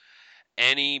is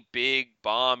any big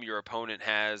bomb your opponent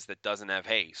has that doesn't have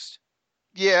haste.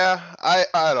 yeah, I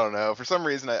don't know. For some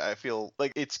reason, I feel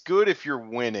like it's good if you're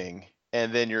winning,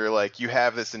 and then you're like you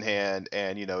have this in hand,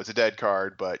 and it's a dead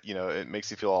card, but it makes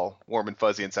you feel all warm and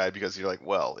fuzzy inside because you're like,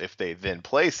 well, if they then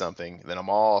play something, then I'm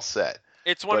all set.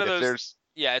 It's one But of if those there's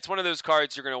Yeah, it's one of those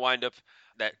cards you're going to wind up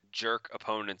that jerk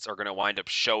opponents are going to wind up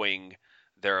showing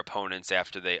their opponents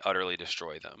after they utterly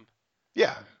destroy them.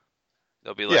 yeah,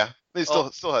 They'll be like, yeah, they "Oh,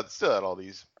 still had all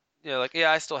these.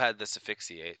 yeah, I still had this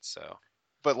asphyxiate." So,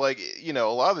 But like a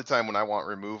lot of the time when I want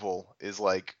removal is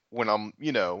like when I'm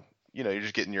you're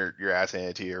just getting your ass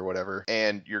handed to you or whatever,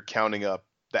 and you're counting up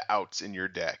the outs in your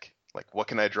deck. Like what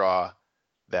can I draw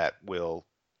that will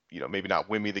maybe not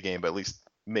win me the game, but at least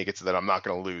make it so that I'm not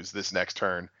going to lose this next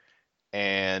turn.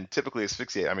 And typically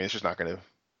asphyxiate. I mean, it's just not going to.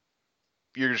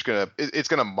 You're just gonna. It's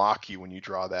going to mock you when you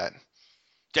draw that.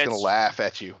 It's going to that's laugh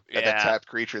at you at that yeah, tapped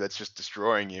creature that's just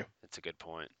destroying you. that's a good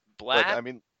point. But Black? I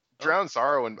mean, Oh, Drown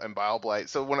Sorrow and Bile Blight.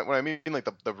 So when I mean like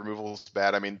the removal is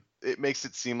bad, I mean it makes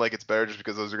it seem like it's better just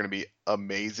because those are going to be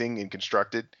amazing and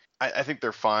constructed. I think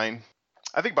they're fine.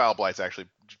 I think Bile Blight's actually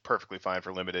perfectly fine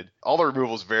for limited. All the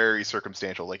removal is very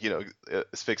circumstantial. Like,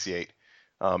 asphyxiate.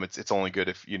 It's only good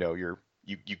if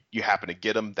you happen to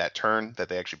get them that turn that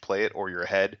they actually play it, or you're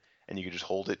ahead and you can just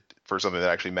hold it for something that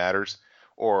actually matters.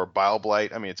 Or Bile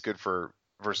Blight. I mean, it's good for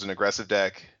versus an aggressive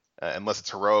deck, unless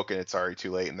it's heroic and it's already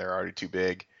too late and they're already too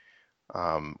big.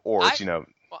 Or I it's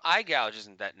well, eye gouge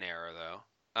isn't that narrow though.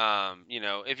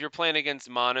 If you're playing against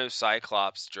mono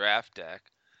Cyclops draft deck,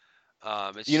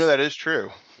 it's just that is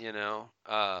true. you know,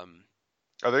 Are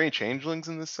there any changelings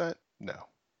in this set? No.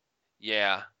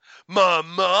 yeah, my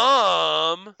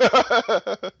mom.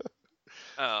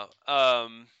 Oh,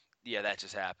 yeah, that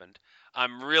just happened.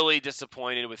 I'm really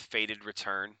disappointed with Fated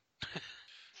Return.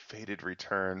 Fated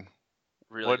Return.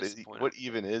 Really disappointed. What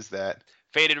even is that?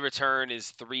 Fated Return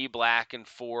is 3 black and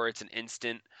 4. It's an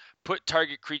instant. Put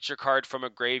target creature card from a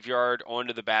graveyard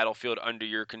onto the battlefield under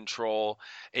your control.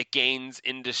 It gains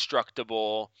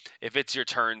indestructible. If it's your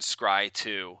turn, scry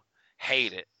 2.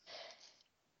 Hate it.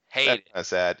 Hate That's it. kind of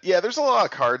sad. Yeah, there's a lot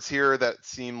of cards here that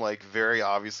seem like very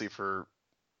obviously for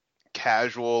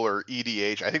casual or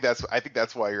EDH. I think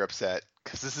that's why you're upset,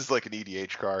 because this is like an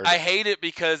EDH card. I hate it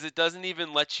because it doesn't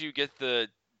even let you get the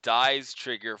dies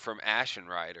trigger from Ashen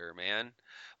Rider, man.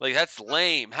 Like that's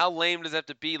lame. How lame does that have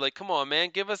to be? Like, come on,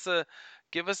 man, give us a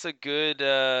good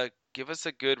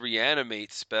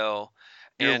reanimate spell.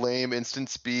 Your And lame instant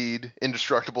speed,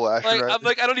 indestructible Ashen like Rider. I'm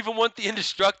like I don't even want the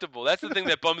indestructible. That's the thing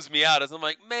that bums me out. Is I'm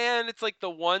like, man, it's like the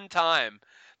one time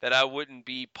that I wouldn't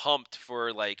be pumped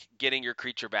for like getting your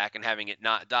creature back and having it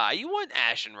not die. You want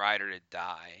Ashen Rider to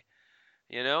die.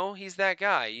 He's that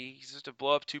guy. He's just to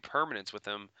blow up 2 permanents with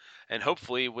him, and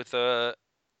hopefully with a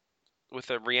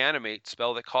reanimate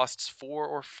spell that costs 4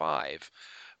 or 5.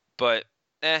 But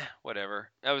whatever.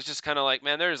 I was just kind of like,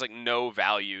 man, there's like no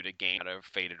value to gain out of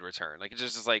Fated Return. Like it's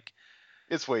just like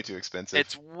It's way too expensive.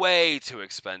 it's way too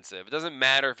expensive. It doesn't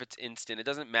matter if it's instant. It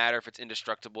doesn't matter if it's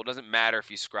indestructible. It doesn't matter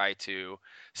if you scry 2.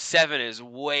 7 is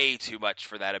way too much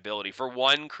for that ability. For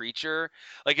one creature,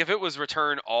 like if it was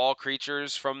return all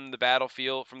creatures from the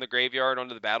battlefield, from the graveyard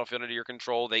onto the battlefield under your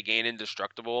control, they gain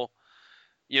indestructible.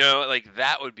 Like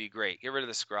that would be great. Get rid of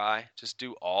the scry. Just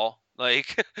do all.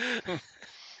 Like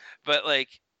but like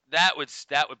that would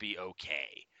be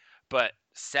okay. But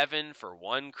 7 for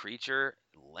one creature,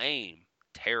 lame,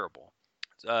 terrible.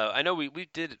 I know we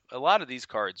did a lot of these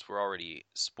cards were already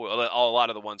spoiled. A lot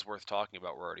of the ones worth talking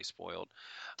about were already spoiled.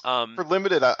 For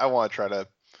limited, I want to try to.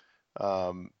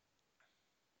 Um,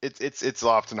 it's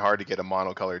often hard to get a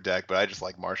monocolored deck, but I just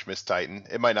like Marsh Mist Titan.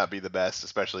 It might not be the best,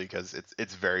 especially because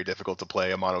it's very difficult to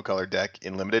play a monocolored deck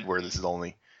in limited, where this is the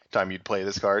only time you'd play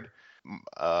this card.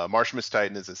 Marsh Mist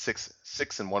Titan is a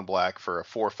 6 and 1 black for a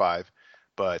 4/5,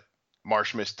 but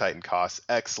Marsh Mist Titan costs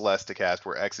X less to cast,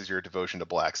 where X is your devotion to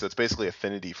black. So it's basically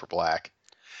affinity for black,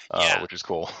 Yeah, which is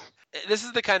cool. this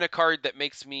is the kind of card that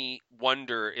makes me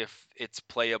wonder if it's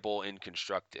playable in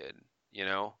constructed.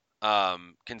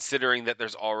 Considering that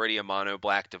there's already a mono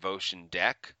black devotion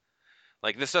deck.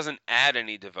 Like this doesn't add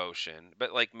any devotion,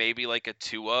 but like maybe like a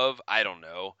 2 of, I don't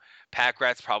know. Pack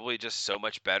Rat's probably just so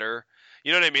much better.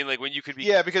 You know what I mean? Like when you could be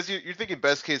Yeah, because you're thinking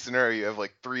best case scenario, you have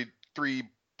like three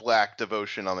black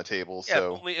devotion on the table, yeah,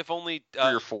 so if only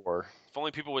 3 or 4. if only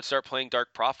people would start playing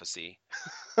Dark Prophecy.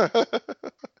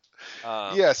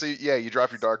 Um, Yeah, so yeah, you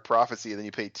drop your Dark Prophecy and then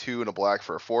you pay 2 and a black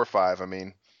for a 4/5. I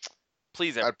mean,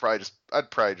 please I'd probably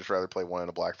just rather play 1 and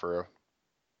a black for a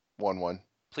 1/1.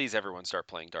 please everyone start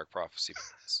playing Dark Prophecy.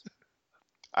 Please.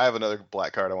 I have another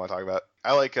black card I want to talk about.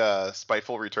 I like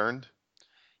Spiteful Returned.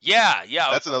 Yeah.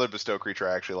 That's another bestow creature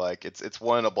I actually like. It's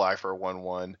 1 and a black for a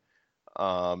 1/1.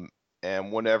 Um,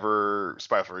 and whenever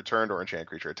Spiteful Returned or enchant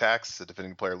creature attacks, the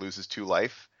defending player loses 2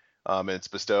 life. And its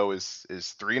bestow is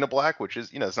 3 and a black, which is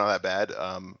it's not that bad.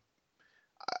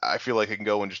 I feel like it can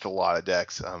go in just a lot of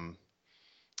decks.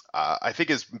 I think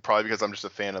it's probably because I'm just a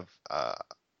fan of.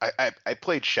 I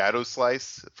played Shadow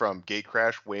Slice from Gate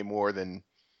Crash way more than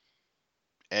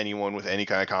anyone with any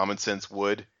kind of common sense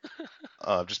would.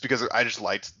 Just because I just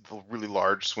liked the really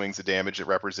large swings of damage it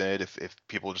represented if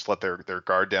people just let their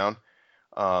guard down.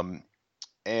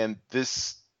 And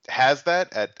this has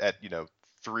that at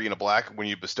 3 and a black when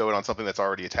you bestow it on something that's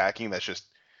already attacking. That's just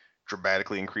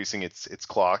dramatically increasing its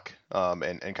clock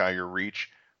and kind of your reach.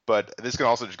 But this can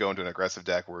also just go into an aggressive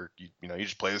deck where you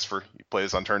just play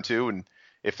this on turn 2, and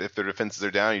if their defenses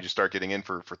are down, you just start getting in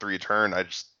for 3 a turn.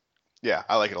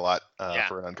 I like it a lot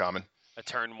for an uncommon. A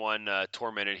turn 1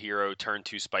 Tormented Hero, turn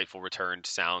 2 Spiteful Returned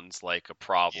sounds like a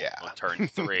problem Yeah. on turn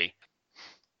 3.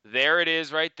 There it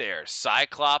is right there.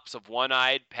 Cyclops of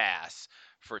One-Eyed Pass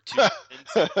for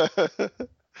 2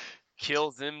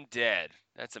 kills him dead.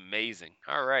 That's amazing.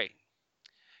 All right.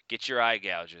 Get your eye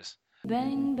gouges.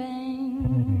 Bang,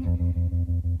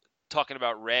 bang. Talking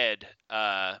about red,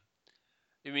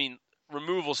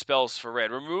 removal spells for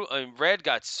red. Red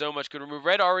got so much good remove.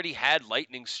 Red already had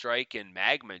Lightning Strike and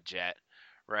Magma Jet,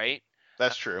 right?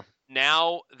 That's true.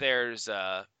 Now there's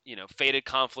Fated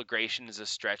Conflagration is a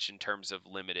stretch in terms of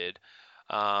limited,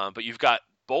 but you've got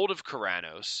Bolt of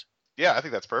Keranos. Yeah, I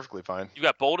think that's perfectly fine. You've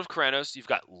got Bolt of Keranos. You've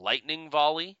got Lightning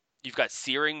Volley. You've got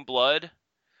Searing Blood.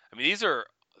 I mean,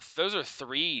 those are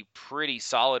three pretty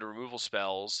solid removal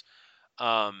spells.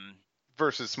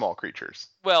 Versus small creatures.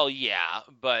 Well, yeah,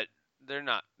 but they're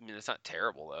not. I mean, it's not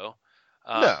terrible though.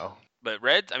 No. But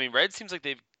red seems like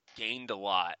they've gained a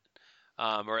lot,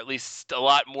 or at least a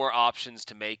lot more options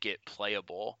to make it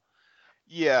playable.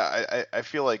 Yeah, I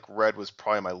feel like red was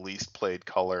probably my least played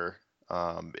color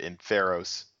in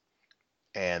Theros,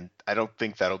 and I don't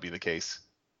think that'll be the case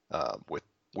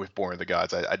with Born of the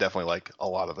Gods. I definitely like a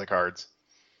lot of the cards.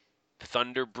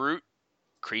 Thunder Brute,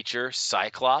 creature,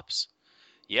 Cyclops.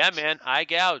 Yeah, man, eye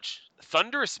gouge.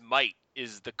 Thunderous Might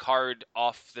is the card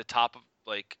off the top of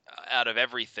out of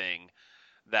everything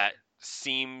that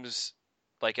seems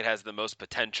like it has the most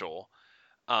potential,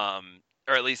 or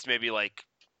at least maybe like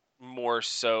more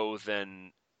so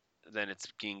than it's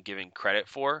being given credit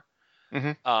for.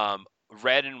 Mm-hmm.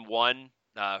 Red and 1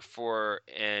 for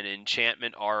an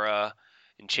enchantment aura,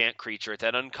 enchant creature. It's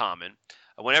that uncommon.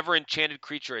 Whenever enchanted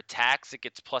creature attacks, it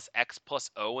gets plus X plus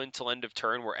O until end of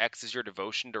turn, where X is your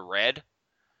devotion to red.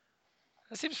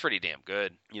 That seems pretty damn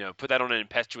good. Put that on an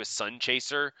impetuous Sun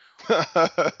Chaser.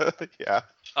 Yeah.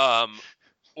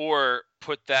 Or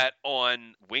put that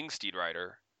on Wingsteed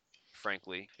Rider,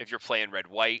 frankly. If you're playing red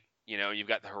white, you've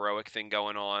got the heroic thing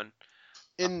going on.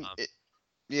 In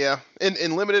yeah,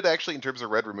 in limited actually in terms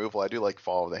of red removal, I do like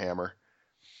Fall of the Hammer.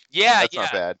 Yeah, That's yeah.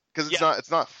 not bad because Yeah.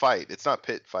 it's not fight, it's not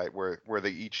pit fight where they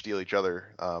each deal each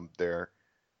other their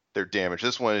damage.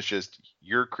 This one is just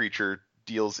your creature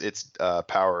deals its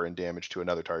power and damage to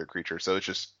another target creature. So it's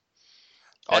just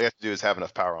all you have to do is have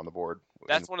enough power on the board.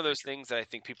 That's one of those things that I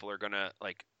think people are gonna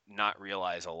not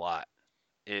realize a lot.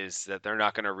 Is that they're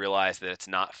not gonna realize that it's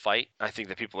not fight. I think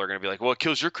that people are gonna be like, well, it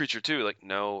kills your creature too. Like,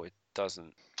 no, it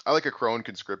doesn't. I like a Crone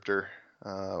Conscriptor.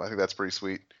 I think that's pretty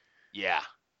sweet. Yeah.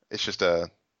 It's just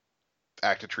a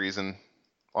act of treason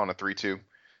on a 3/2.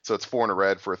 So it's 4 and a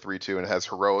red for a 3/2, and it has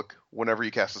heroic. Whenever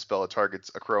you cast a spell, it targets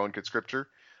a Crone Conscriptor.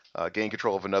 Gain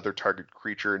control of another target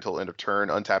creature until end of turn.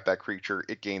 Untap that creature.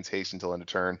 It gains haste until end of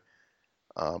turn.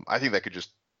 I think that could just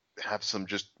have some,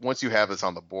 just once you have this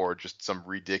on the board, just some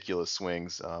ridiculous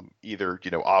swings. Either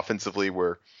offensively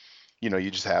where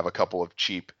you just have a couple of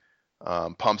cheap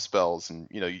pump spells, and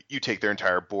you take their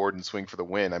entire board and swing for the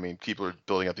win. I mean, people are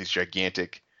building up these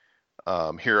gigantic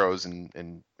heroes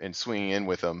and swinging in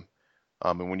with them,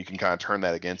 and when you can kind of turn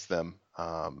that against them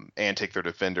and take their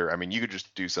defender, I mean, you could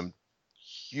just do some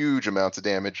huge amounts of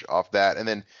damage off that. And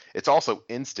then it's also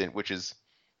instant, which is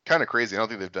kind of crazy. I don't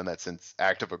think they've done that since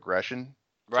Active Aggression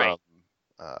Right.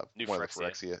 from New one of the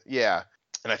Phyrexia. Phyrexia. Yeah,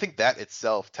 and I think that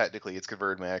itself, technically, its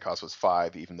converted mana cost was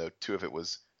 5, even though 2 of it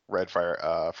was red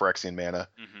Phyrexian mana,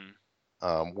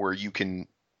 where you can,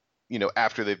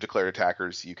 after they've declared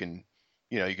attackers, you can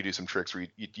do some tricks where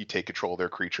you take control of their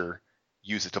creature,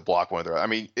 use it to block one of their. I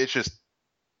mean, it's just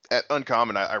at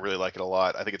uncommon. I really like it a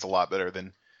lot. I think it's a lot better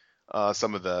than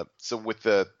some of the. So with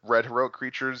the red heroic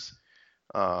creatures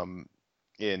in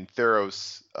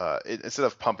Theros, instead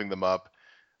of pumping them up,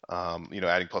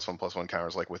 adding +1/+1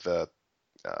 counters like with the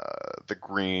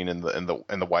green and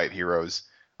the white heroes,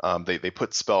 they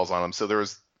put spells on them. So there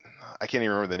was, I can't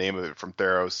even remember the name of it from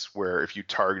Theros, where if you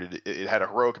targeted it, it had a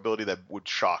heroic ability that would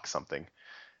shock something.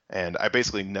 And I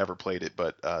basically never played it,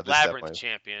 but this Labyrinth definitely.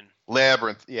 Champion.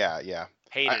 Labyrinth, yeah.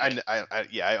 Hated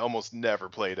it. I almost never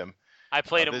played him. I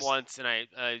played him once and I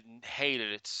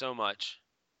hated it so much.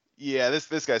 Yeah,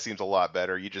 this guy seems a lot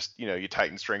better. You just you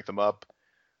Titan strength him up,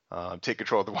 take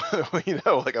control of the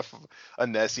like a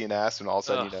Nessian ass, and all of a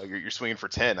sudden you're swinging for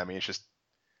 10. I mean, it's just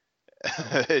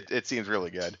it seems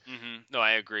really good. Mm-hmm. No,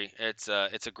 I agree. It's a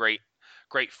great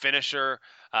finisher.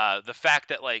 The fact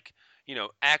that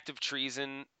active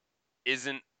treason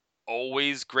isn't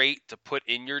always great to put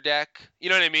in your deck. You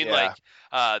know what I mean? Yeah.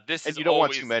 This and is you don't always,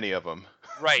 want too many of them.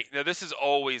 Right. Now this is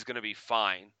always going to be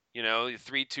fine.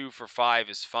 3/2 for 5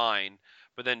 is fine,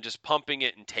 but then just pumping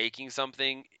it and taking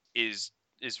something is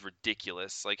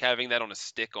ridiculous. Like having that on a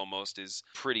stick almost is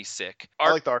pretty sick.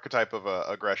 I like the archetype of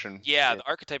aggression. Yeah, the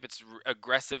archetype, it's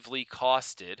aggressively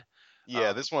costed.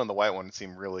 Yeah, this one, the white one,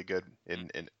 seemed really good in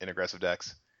aggressive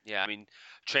decks. Yeah, I mean,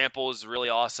 trample is really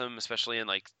awesome, especially in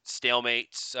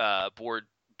stalemates,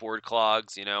 board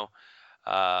clogs.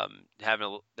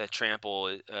 Having that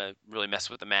trample really messes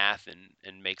with the math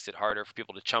and makes it harder for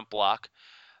people to chump block,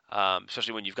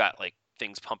 especially when you've got like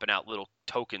things pumping out little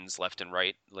tokens left and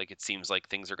right, like it seems like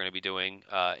things are going to be doing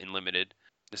in limited.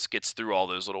 This gets through all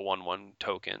those little 1/1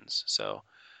 tokens, so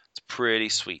it's pretty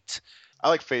sweet. I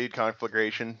like Fade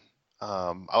Conflagration.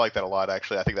 I like that a lot,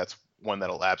 actually. I think that's one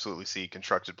that'll absolutely see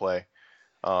constructed play,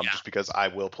 Yeah. just because I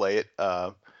will play it.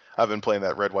 I've been playing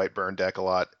that red white burn deck a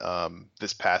lot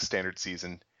this past standard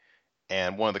season,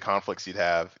 and one of the conflicts you'd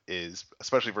have is,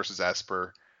 especially versus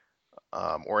Esper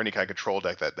or any kind of control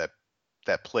deck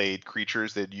that played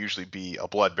creatures, they'd usually be a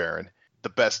Blood Baron. The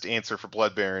best answer for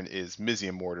Blood Baron is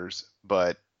Mizium Mortars,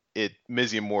 but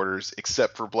Mizium Mortars,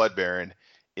 except for Blood Baron,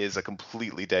 is a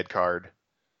completely dead card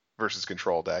versus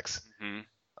control decks.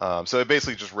 Mm-hmm. So it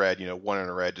basically just read, 1 in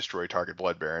a red, destroy target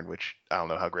Blood Baron, which I don't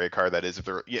know how great a card that is.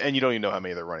 And you don't even know how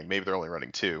many they're running. Maybe they're only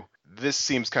running 2. This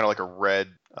seems kind of like a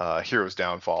red Hero's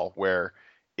Downfall, where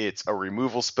it's a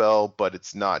removal spell, but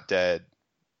it's not dead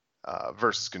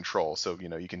versus control. So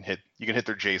you can hit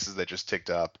their Jaces that just ticked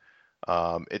up.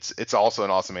 It's also an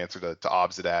awesome answer to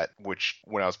Obsidat, which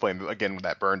when I was playing again with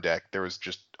that burn deck, there was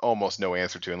just almost no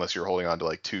answer to unless you're holding on to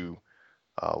like 2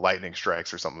 lightning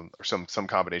strikes or something, or some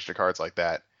combination of cards like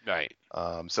that. Right.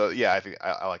 So yeah, I think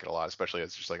I like it a lot, especially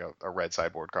as just like a red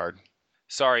sideboard card.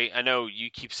 Sorry, I know you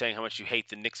keep saying how much you hate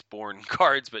the Nyxborn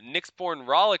cards, but Nyxborn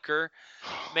Rollicker,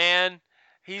 man,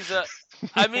 he's a.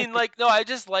 I mean, like, no, I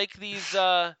just like these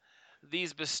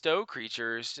bestow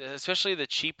creatures, especially the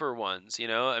cheaper ones.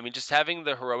 I mean, just having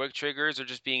the heroic triggers or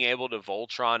just being able to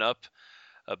Voltron up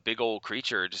a big old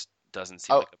creature just doesn't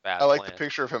seem like a I bad like the plan.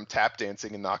 picture of him tap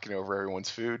dancing and knocking over everyone's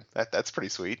food. That's pretty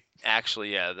sweet.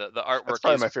 Actually, yeah, the That's artwork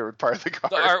probably is my favorite part of the the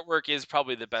card. artwork is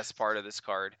probably the best part of this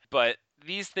card. But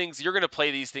these things, you're gonna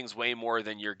play these things way more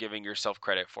than you're giving yourself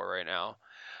credit for right now.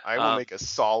 I will make a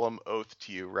solemn oath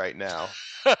to you right now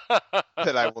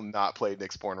that I will not play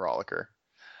Nyxborn Rollicker.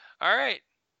 All right.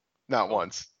 Not Cool.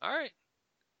 once. All right.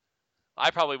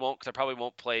 I probably won't, because I probably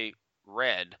won't play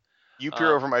red. You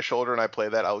peer over my shoulder and I play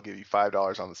that, I'll give you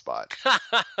 $5 on the spot. You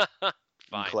can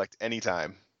Fine. collect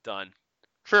anytime. Done.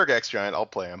 Farrax Giant, I'll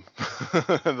play him.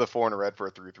 The 4 and a red for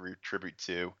a 3/3 tribute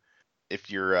 2. If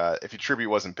your tribute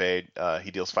wasn't paid, he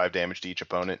deals 5 damage to each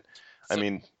opponent. So I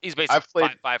mean, he's basically I've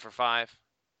played 5 for 5.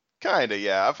 kinda,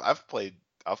 yeah. I've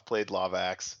played Lava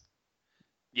Axe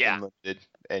Yeah. in limited,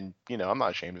 and I'm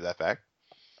not ashamed of that fact.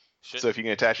 Should, So if you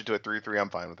can attach it to a 3/3,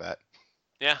 I'm fine with that.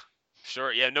 yeah.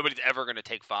 Sure. Yeah. Nobody's ever gonna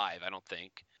take 5. I don't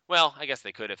think. Well, I guess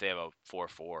they could if they have a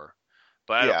 4/4.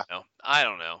 But I Yeah. don't know. I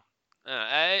don't know.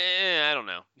 I don't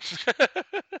know.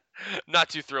 Not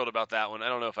too thrilled about that one. I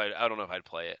don't know if I'd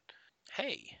play it.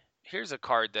 Hey, here's a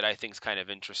card that I think is kind of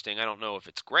interesting. I don't know if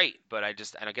it's great, but I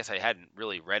guess I hadn't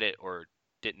really read it or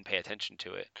didn't pay attention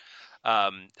to it.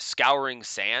 Scouring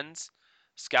Sands.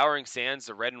 Scouring Sands,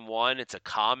 the red and 1. It's a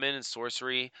common in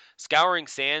sorcery. Scouring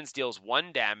Sands deals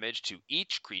 1 damage to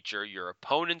each creature your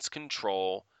opponents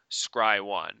control. Scry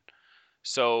 1.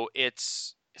 So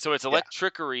it's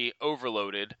electrickery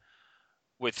overloaded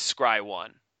with Scry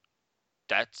 1.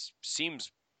 That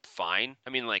seems fine.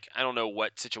 I mean, like, I don't know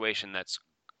what situation that's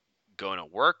going to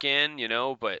work in,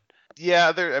 but Yeah,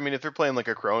 if they're playing like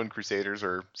a Crone Crusaders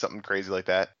or something crazy like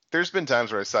that, there's been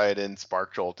times where I side in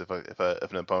Spark Jolt if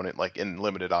an opponent, like in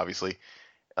limited, obviously,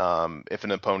 if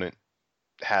an opponent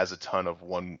has a ton of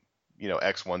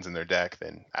X1s in their deck,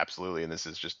 then absolutely, and this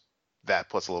is just that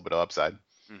plus a little bit of upside.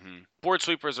 Board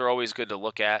sweepers are always good to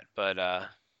look at, but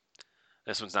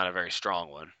this one's not a very strong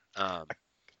one.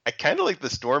 I kind of like the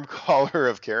Stormcaller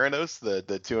of Keranos,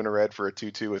 the 2 and a red for a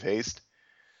 2/2 with haste.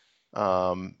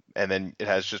 And then it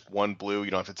has just 1 blue.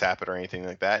 You don't have to tap it or anything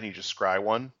like that, and you just scry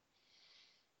 1.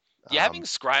 Yeah, having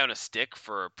scry on a stick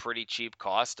for a pretty cheap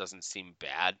cost doesn't seem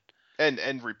bad. And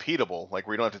repeatable, like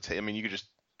where you don't have to. You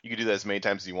could do that as many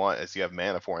times as you want as you have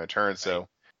mana for in a turn. Right. So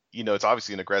it's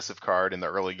obviously an aggressive card in the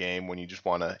early game when you just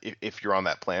want to, if you're on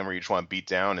that plan where you just want to beat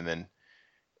down, and then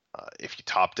if you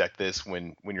top deck this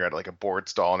when you're at like a board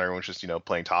stall and everyone's just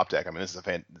playing top deck. I mean,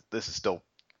 this is still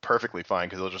perfectly fine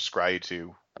because it'll just scry you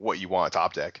to what you want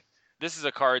top deck. This is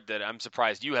a card that I'm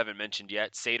surprised you haven't mentioned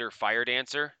yet. Satyr Fire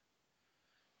Dancer.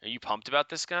 Are you pumped about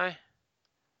this guy?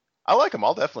 I like him.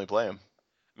 I'll definitely play him.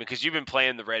 Because you've been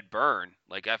playing the red burn.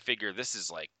 Like, I figure this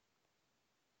is like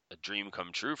a dream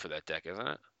come true for that deck, isn't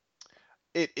it?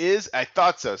 It is. I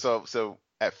thought so. So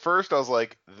at first I was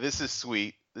like, this is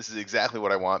sweet. This is exactly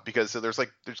what I want, because there's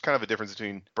kind of a difference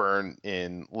between burn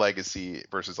in legacy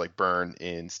versus like burn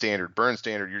in standard. Burn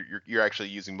standard, you're actually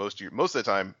using most of the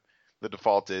time the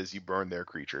default is you burn their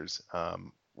creatures.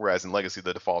 Whereas in legacy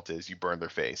the default is you burn their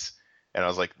face. And I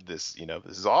was like, this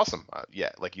is awesome.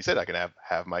 Yeah, like you said, I can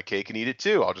have my cake and eat it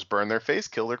too. I'll just burn their face,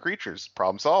 kill their creatures.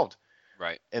 Problem solved.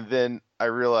 Right. And then I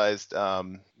realized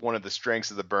one of the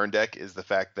strengths of the burn deck is the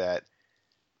fact that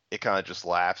it kind of just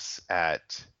laughs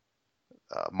at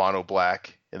mono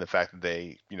black and the fact that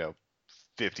they,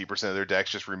 50% of their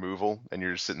deck's just removal, and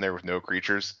you're just sitting there with no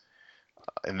creatures.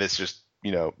 And this just,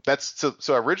 that's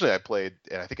so originally I played,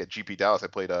 and I think at GP Dallas I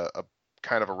played a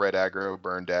kind of a red aggro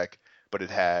burn deck, but it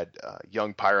had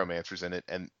young pyromancers in it,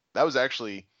 and that was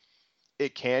actually,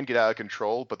 it can get out of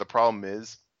control, but the problem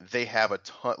is they have a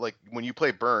ton. Like when you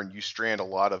play burn, you strand a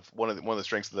lot of one of the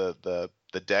strengths of the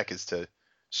deck is to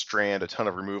strand a ton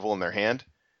of removal in their hand.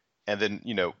 And then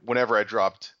whenever I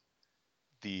dropped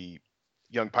the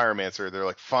young pyromancer, they're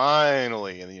like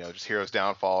finally, and just heroes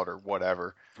downfall or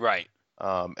whatever. Right.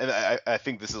 And I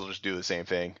think this will just do the same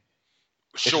thing.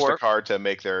 It's just a Sure. card to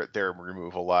make their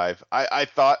removal live. I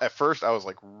thought at first I was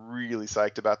like really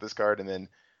psyched about this card, and then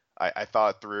I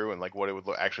thought it through and like what it would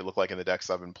actually look like in the decks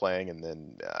I've been playing, and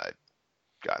then I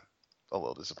got a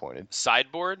little disappointed.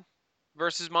 Sideboard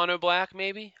versus mono black,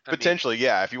 maybe? Potentially,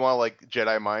 yeah. If you want to like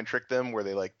Jedi mind trick them, where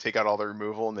they like take out all the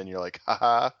removal, and then you're like,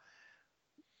 haha.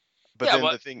 But yeah, then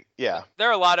but the thing, yeah, there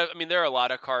are a lot of there are a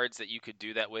lot of cards that you could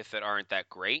do that with that aren't that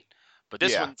great. But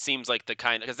this yeah, one seems like the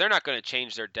kind, because they're not going to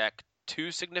change their deck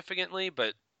too significantly,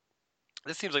 but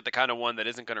this seems like the kind of one that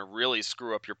isn't going to really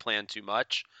screw up your plan too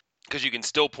much, because you can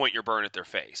still point your burn at their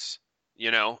face,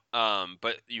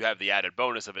 but you have the added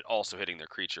bonus of it also hitting their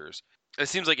creatures. It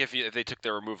seems like if they took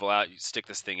their removal out, you stick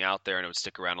this thing out there and it would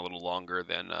stick around a little longer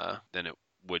than it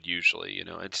would usually.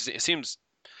 It seems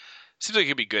like it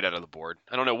could be good out of the board.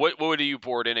 I don't know, what would you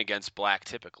board in against black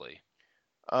typically?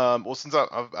 Well, since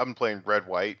I've been playing red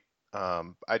white,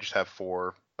 I just have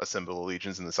 4 Assemble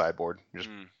Legions in the sideboard. Just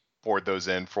board those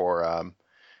in for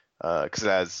because it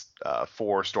has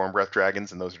 4 Storm Breath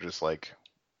Dragons, and those are just like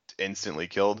instantly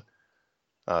killed.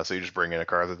 So you just bring in a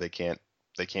card that they can't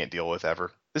deal with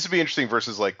ever. This would be interesting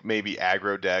versus like maybe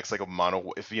aggro decks, like a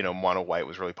mono, if mono white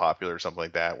was really popular or something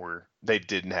like that, where they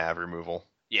didn't have removal.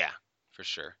 Yeah, for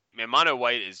sure. Man, mono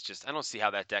white is just, I don't see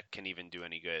how that deck can even do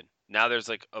any good. Now there's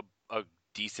like a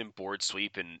decent board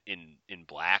sweep in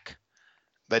black.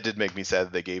 That did make me sad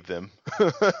that they gave them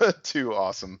 2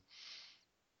 awesome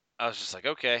I was just like,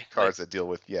 okay, cards that deal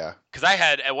with, yeah. because I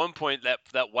had at one point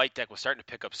that white deck was starting to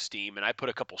pick up steam, and I put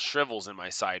a couple shrivels in my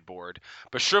sideboard,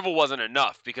 but shrivel wasn't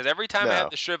enough because every time I No.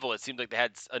 had the shrivel, it seemed like they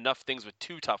had enough things with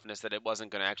 2 toughness that it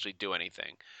wasn't going to actually do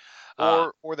anything.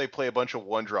 Or they play a bunch of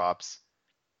 1-drops,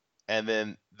 and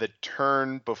then the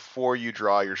turn before you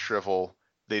draw your shrivel,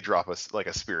 they drop like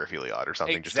a Spear of Heliod or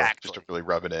something, Exactly. just to really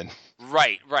rub it in.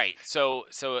 Right. So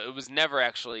it was never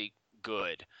actually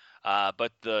good.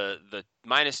 But the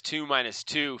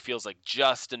 -2/-2 feels like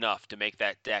just enough to make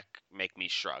that deck make me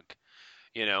shrug.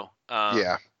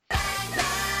 Yeah.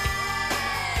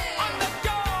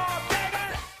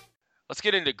 Let's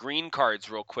get into green cards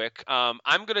real quick. I'm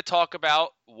going to talk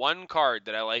about one card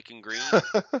that I like in green.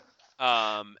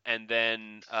 And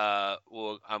then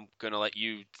I'm going to let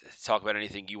you talk about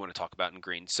anything you want to talk about in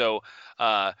green. So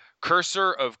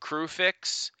Cursor of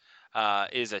Crewfix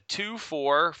is a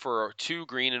 2/4 for 2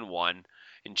 green and 1.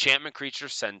 Enchantment creature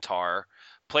Centaur.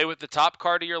 Play with the top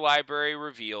card of your library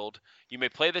revealed. You may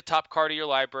play the top card of your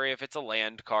library if it's a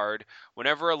land card.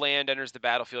 Whenever a land enters the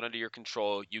battlefield under your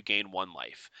control, you gain 1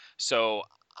 life. So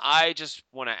I just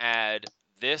want to add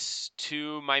this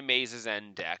to my Maze's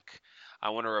End deck. I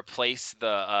want to replace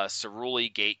the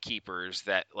Ceruli Gatekeepers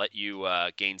that let you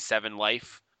gain 7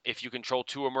 life if you control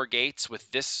 2 or more gates with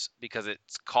this, because it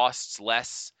costs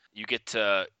less. You get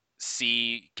to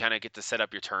get to set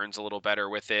up your turns a little better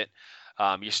with it.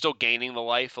 You're still gaining the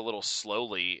life a little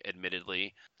slowly,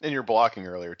 admittedly. And you're blocking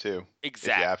earlier too.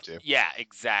 Exactly. If you have to. Yeah,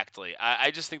 exactly.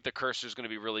 I just think the Cursor is going to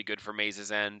be really good for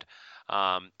Maze's End.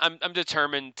 I'm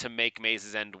determined to make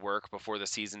Maze's End work before the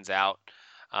season's out.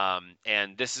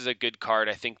 And this is a good card.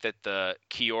 I think that the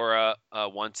Kiora,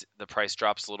 once the price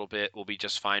drops a little bit, will be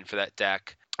just fine for that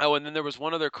deck. Oh, and then there was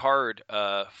one other card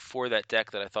for that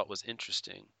deck that I thought was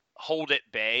interesting. Hold at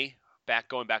Bay,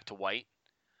 going back to white.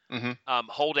 Mm-hmm.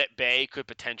 Hold at Bay could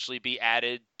potentially be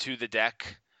added to the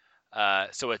deck.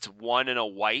 So it's 1 and a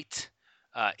white.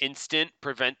 Instant,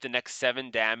 prevent the next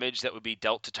 7 damage that would be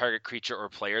dealt to target creature or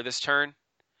player this turn.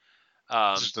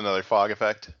 Just another fog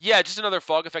effect. Yeah, just another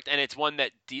fog effect, and it's one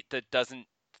that that doesn't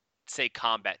say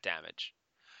combat damage.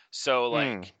 So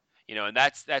and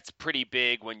that's pretty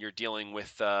big when you're dealing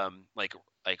with like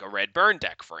a red burn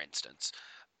deck, for instance.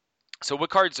 So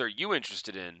what cards are you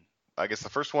interested in? I guess the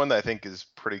first one that I think is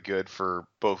pretty good for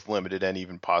both limited and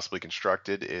even possibly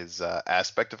constructed is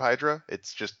Aspect of Hydra.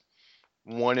 It's just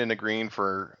 1 and a green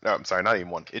for, no, I'm sorry, not even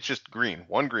 1. It's just green,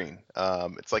 1 green.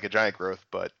 It's like a giant growth,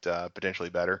 but potentially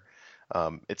better.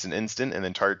 It's an instant, and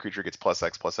then target creature gets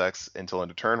 +X/+X until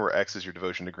end of turn, where X is your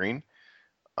devotion to green.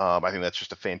 I think that's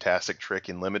just a fantastic trick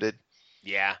in limited.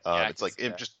 Yeah, I It's can like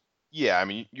see that. I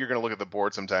mean, you're gonna look at the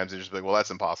board sometimes and just be like, well,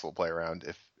 that's impossible to play around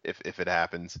if it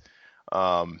happens.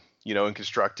 In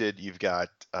constructed, you've got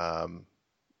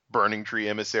Burning Tree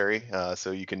Emissary,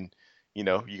 so you can, you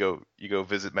go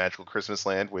visit Magical Christmas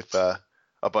Land with a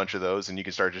bunch of those, and you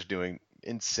can start just doing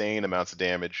insane amounts of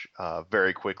damage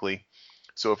very quickly.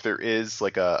 So if there is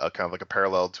like a kind of like a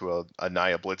parallel to a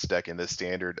Naya Blitz deck in this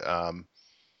standard,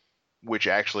 which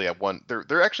actually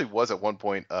there actually was at one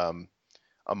point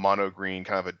a mono green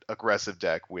kind of an aggressive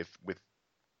deck with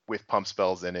pump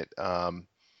spells in it.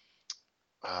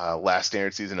 Last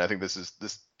standard season, I think this.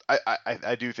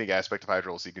 I do think Aspect of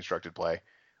Hydra will see constructed play,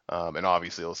 and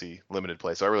obviously it'll see limited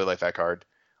play. So I really like that card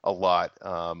a lot.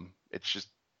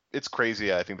 It's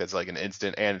crazy. I think that's like an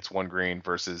instant, and it's 1 green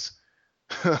versus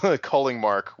Culling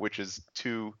Mark, which is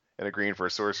 2 and a green for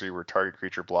a sorcery where target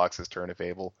creature blocks his turn if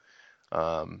able.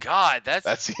 God,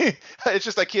 That's it's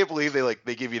just I can't believe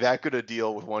they give you that good a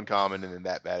deal with 1 common and then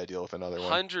that bad a deal with another one.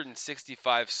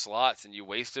 165 slots and you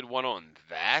wasted one on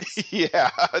that? Yeah,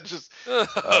 just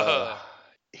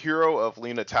Hero of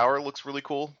Lena Tower looks really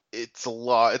cool. It's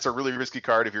a really risky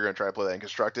card if you're going to try to play that in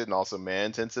constructed and also mana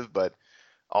intensive, but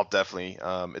I'll definitely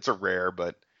it's a rare,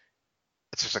 but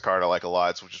it's just a card I like a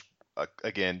lot. It's just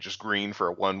again just green for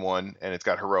a 1/1, and it's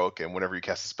got heroic, and whenever you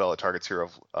cast a spell it targets Hero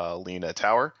of Lena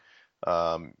Tower.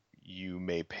 You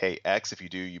may pay X. If you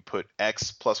do, you put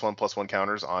X +1/+1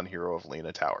 counters on Hero of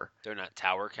Lena Tower. They're not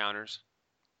tower counters?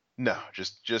 No,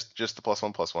 just the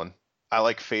 +1/+1. I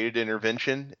like Faded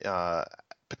Intervention.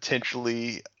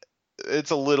 Potentially,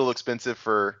 it's a little expensive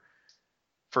for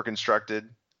constructed,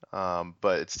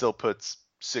 but it still puts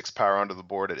 6 power onto the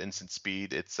board at instant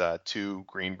speed. It's 2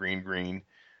 green, green, green,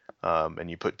 and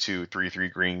you put 2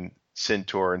 3/3 green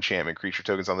Centaur enchantment creature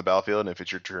tokens on the battlefield, and if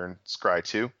it's your turn, scry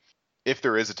 2. If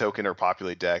there is a token or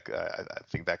populate deck, I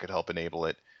think that could help enable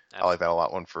it. Absolutely. I like that a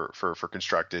lot. One for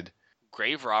constructed.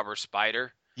 Grave Robber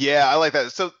Spider. Yeah, I like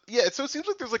that. So it seems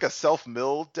like there's like a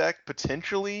self-mill deck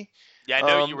potentially. Yeah, I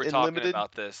know you were talking limited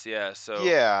about this. Yeah, so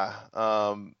yeah,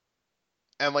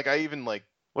 and like I even like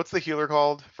what's the healer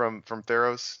called from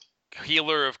Theros?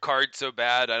 Healer of cards so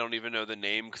bad I don't even know the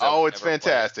name because it's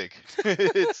fantastic.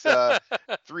 It's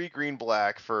 3 green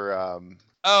black for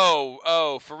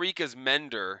Farika's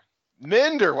Mender.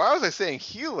 Mender. Why was I saying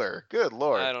healer? Good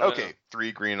lord. I don't know.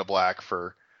 3 green and a black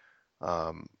for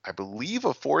I believe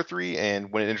a 4/3,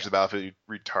 and when it enters the battlefield, you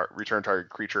return target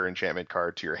creature enchantment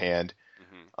card to your hand.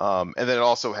 Mm-hmm. And then it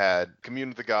also had Commune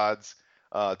with the Gods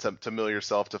to mill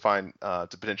yourself to find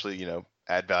to potentially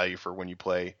add value for when you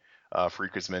play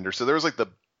Farika's Mender. So there was like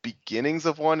the beginnings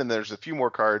of one, and there's a few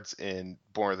more cards in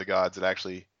Born of the Gods that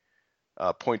actually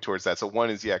point towards that. So one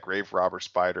is Grave Robber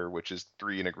Spider, which is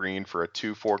 3 and a green for a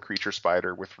 2/4 creature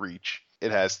spider with reach.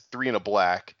 It has 3 and a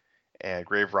black, and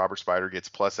Grave Robber Spider gets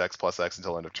 +X/+X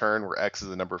until end of turn, where X is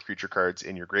the number of creature cards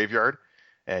in your graveyard,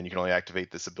 and you can only activate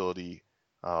this ability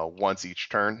once each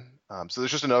turn. So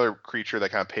there's just another creature that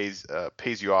kind of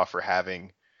pays you off for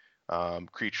having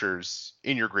creatures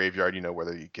in your graveyard.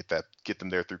 Whether you get them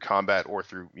there through combat or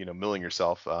through milling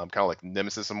yourself, kind of like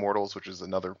Nemesis Immortals, which is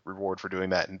another reward for doing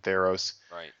that in Theros.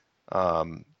 Right.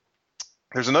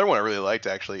 There's another one I really liked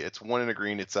actually. It's 1 and a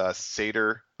green. It's a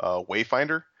Satyr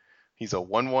Wayfinder. He's a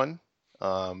 1/1.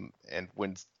 And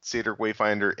when Satyr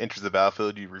Wayfinder enters the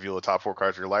battlefield, you reveal the top 4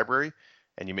 cards of your library,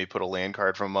 and you may put a land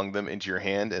card from among them into your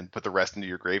hand and put the rest into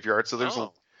your graveyard. So there's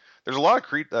a lot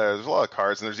of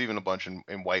cards, and there's even a bunch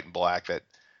in white and black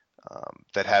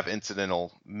that have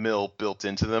incidental mill built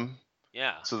into them.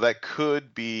 Yeah. So that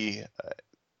could be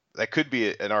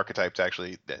an archetype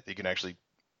that you can actually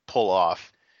pull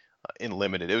off in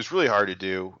limited. It was really hard to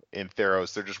do in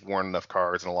Theros. There just weren't enough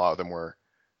cards, and a lot of them were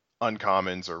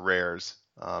uncommons or rares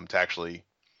to actually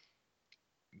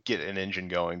get an engine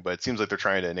going, but it seems like they're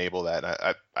trying to enable that.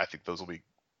 I think those will be.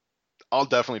 I'll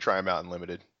definitely try them out in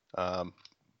limited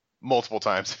multiple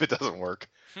times if it doesn't work.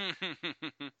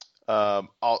 I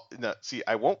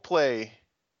won't play.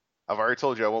 I've already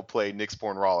told you I won't play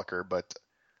Nyxborn Rollicker, but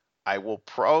I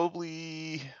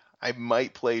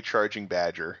might play Charging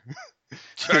Badger.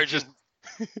 Charging.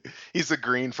 He's a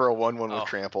green for a 1/1 with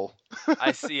trample.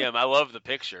 I see him. I love the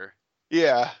picture.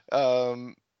 Yeah.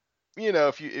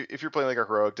 If you're playing like a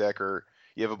heroic deck, or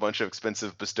you have a bunch of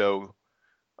expensive bestow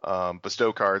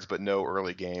cards but no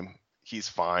early game, he's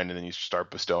fine, and then you start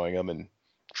bestowing them, and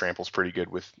trample's pretty good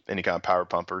with any kind of power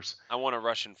pumpers. I want a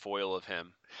Russian foil of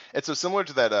him. And so similar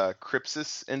to that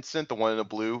Crypsis instant, the one in the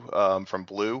blue from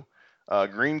blue,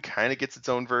 green kind of gets its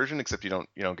own version, except you don't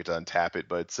get to untap it,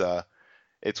 but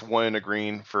it's 1 in a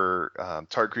green for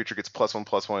target creature gets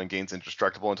 +1/+1 and gains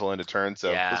indestructible until end of turn. So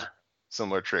those are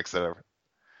similar tricks that are.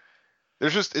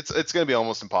 There's just it's going to be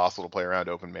almost impossible to play around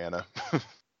open mana.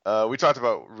 We talked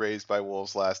about Raised by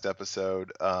Wolves last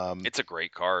episode. It's a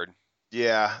great card.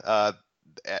 Yeah.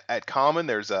 At common,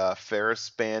 there's a Ferris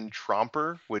Band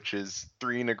Tromper, which is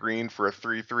 3 in a green for a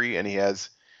 3/3, and he has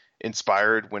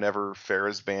Inspired. Whenever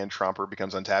Ferris Band Tromper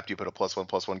becomes untapped, you put a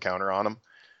 +1/+1 counter on him.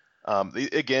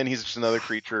 Again, he's just another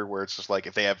creature where it's just like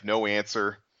if they have no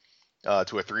answer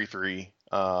to a 3/3,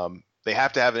 they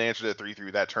have to have an answer to a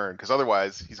 3/3 that turn, because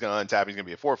otherwise he's going to untap. He's going to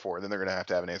be a 4/4. Then they're going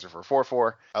to have an answer for a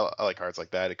 4/4. I like cards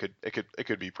like that. It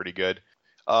could be pretty good.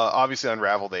 Obviously,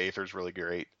 Unravel the Aether is really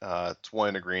great. It's 1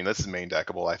 in a green. This is main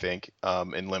deckable, I think,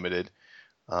 in limited.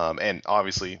 And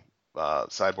obviously,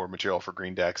 sideboard material for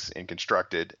green decks in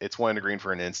constructed. It's 1 in a green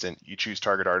for an instant. You choose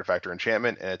target artifact or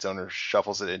enchantment, and its owner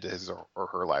shuffles it into his or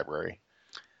her library.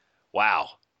 Wow.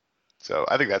 So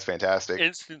I think that's fantastic.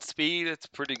 Instant speed, it's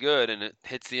pretty good, and it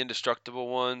hits the indestructible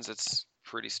ones. It's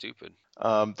pretty stupid.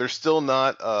 There's still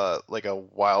not like a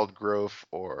wild growth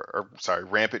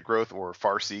rampant growth or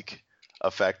Farseek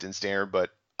effect in standard,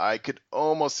 but I could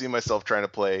almost see myself trying to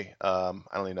play I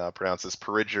don't even know how to pronounce this,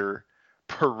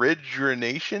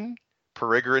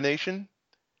 Peregrination.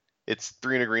 It's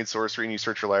 3 in a green sorcery, and you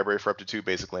search your library for up to 2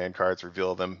 basic land cards,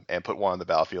 reveal them, and put 1 on the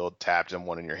battlefield, tapped and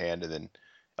 1 in your hand, and then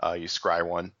you scry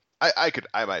 1.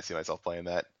 I might see myself playing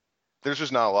that. There's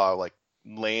just not a lot of like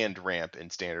land ramp in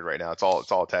standard right now. It's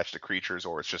all attached to creatures,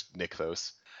 or it's just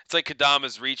Nykthos. It's like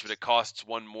Kadama's Reach, but it costs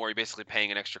 1 more. You're basically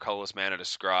paying an extra colorless mana to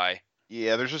scry.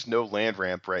 Yeah, there's just no land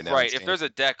ramp right now. Right. If there's a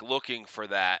deck looking for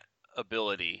that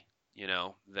ability,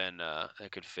 then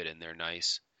it could fit in there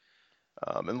nice.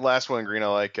 And the last one in green, I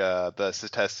like the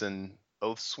Setessan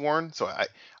Oathsworn. So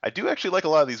I do actually like a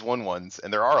lot of these 1/1s,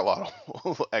 and there are a lot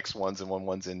of X1s and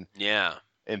 1/1s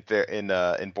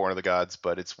in Born of the Gods,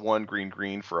 but it's 1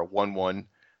 green for a 1/1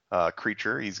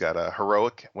 creature. He's got a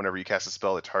heroic. Whenever you cast a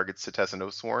spell that targets Setessan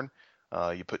Oathsworn,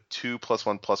 you put 2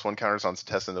 +1/+1 counters on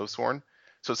Setessan Oathsworn.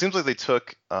 So it seems like they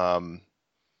took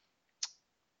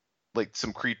like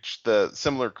the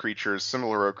similar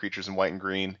heroic creatures in white and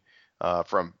green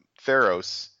from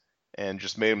Theros, and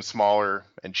just made them smaller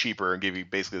and cheaper and gave you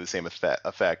basically the same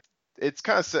effect.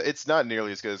 It's not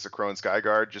nearly as good as the Crone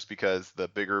Skyguard, just because the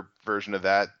bigger version of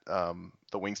that,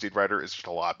 the Wingsteed Rider, is just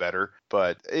a lot better.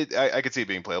 But I could see it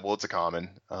being playable. It's a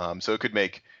common, so it could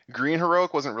make green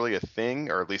heroic wasn't really a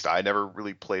thing, or at least I never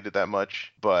really played it that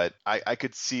much. But I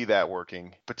could see that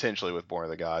working potentially with Born of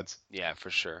the Gods. Yeah,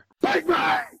 for sure. Big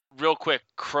bang! Real quick,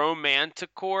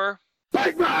 Chromanticore.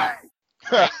 Big bang!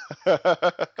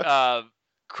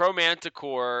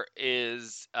 Chromanticore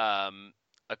is a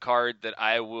card that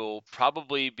I will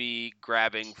probably be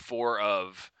grabbing 4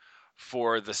 of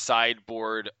for the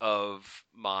sideboard of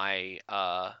my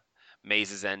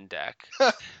Maze's End deck.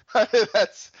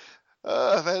 That's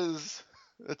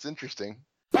interesting.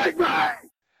 Big bang!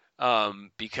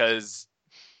 Because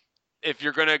if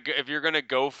you're gonna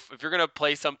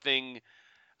play something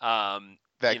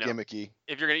Gimmicky.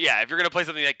 if you're gonna play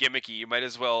something that gimmicky, you might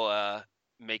as well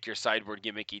make your sideboard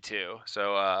gimmicky too.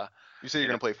 So you say you're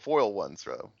gonna play foil ones,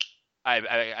 though.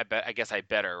 I guess I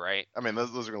better, right? I mean,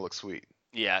 those are gonna look sweet.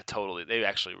 Yeah, totally. They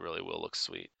actually really will look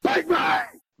sweet. Big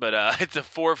bang! But it's a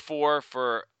 4/4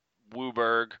 for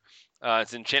Wooburg.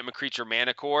 It's enchantment creature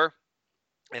mana core.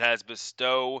 It has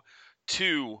bestow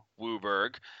 2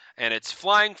 Wooburg, and it's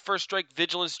flying, first strike,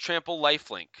 vigilance, trample,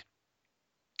 lifelink.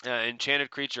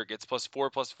 Enchanted creature gets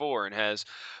 +4/+4 and has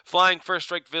flying, first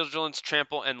strike, vigilance,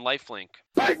 trample, and lifelink.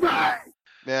 Big bang!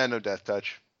 Yeah, no death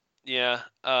touch. Yeah.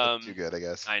 Too good, I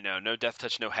guess. I know, no death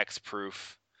touch, no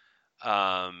hexproof.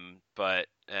 But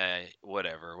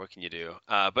whatever. What can you do?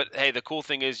 But hey, the cool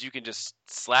thing is you can just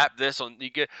slap this on.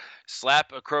 You get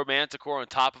slap a Chromanticore on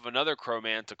top of another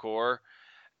Chromanticore,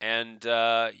 and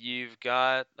you've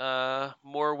got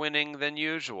more winning than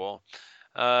usual.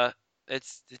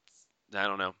 It's I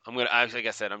don't know. Like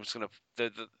I said, I'm just gonna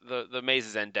the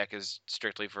Maze's End deck is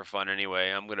strictly for fun anyway.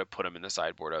 I'm gonna put them in the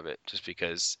sideboard of it just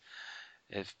because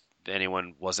if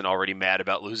anyone wasn't already mad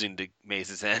about losing to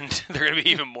Maze's End, they're gonna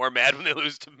be even more mad when they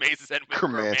lose to Maze's End with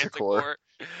Chromanticore.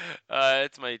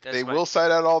 They will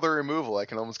side out all their removal. I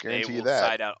can almost guarantee you that. They will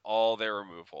side out all their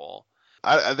removal.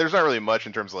 There's not really much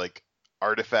in terms of like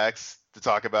artifacts to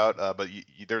talk about, but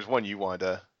there's one you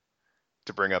wanted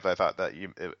to bring up. I thought that he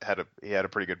had a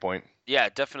pretty good point. Yeah,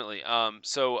 definitely.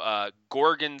 So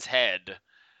Gorgon's Head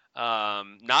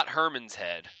Not Herman's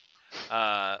head,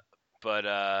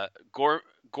 but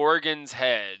Gorgon's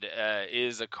head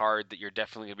is a card that you're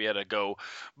definitely gonna be able to go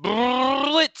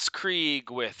blitzkrieg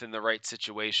with in the right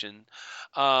situation.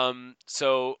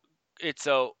 So it's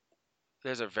a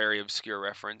there's a very obscure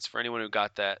reference for anyone who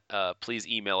got that. Please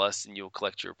email us and you'll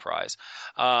collect your prize.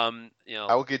 I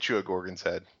will get you a Gorgon's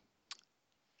head.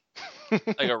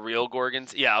 Like a real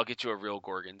Gorgon's. Yeah, I'll get you a real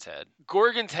Gorgon's head.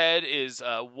 Gorgon's head is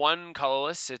one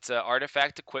colorless. It's an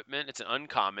artifact equipment. It's an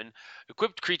uncommon.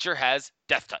 Equipped creature has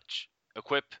Death Touch.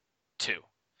 Equip 2.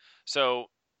 So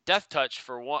Death Touch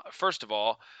first of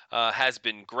all has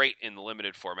been great in the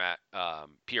limited format.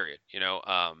 Period.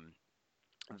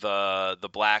 The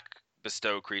black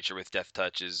bestow creature with Death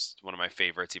Touch is one of my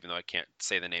favorites, even though I can't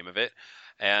say the name of it.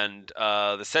 And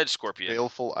the Sedge Scorpion.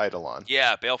 Baleful Eidolon.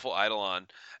 Yeah, Baleful Eidolon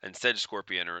and Sedge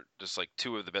Scorpion are just like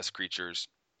two of the best creatures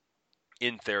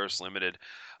in Theros Limited.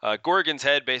 Gorgon's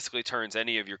Head basically turns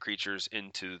any of your creatures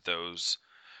into those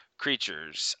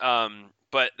creatures.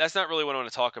 But that's not really what I want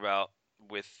to talk about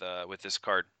with this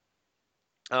card.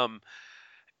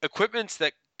 Equipments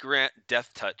that grant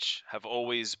Death Touch have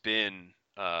always been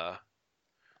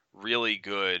really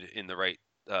good in the right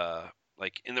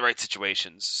in the right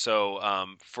situations. So,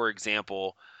 for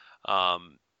example,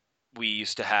 we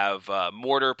used to have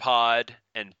Mortar Pod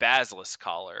and Basilisk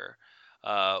Collar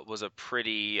was a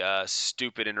pretty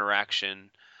stupid interaction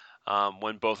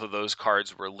when both of those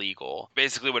cards were legal.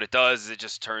 Basically, what it does is it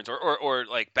just turns, or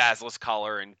like Basilisk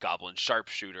Collar and Goblin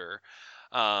Sharpshooter.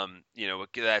 That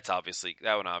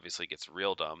one obviously gets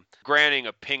real dumb. Granting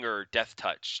a pinger Death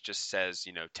Touch just says,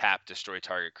 tap, destroy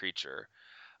target creature.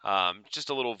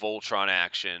 Just a little Voltron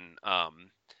action.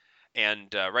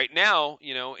 And right now,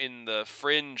 in the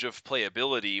fringe of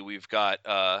playability, we've got,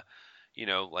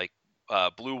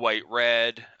 blue, white,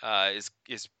 red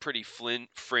is pretty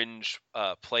fringe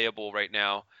playable right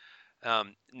now.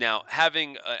 Now,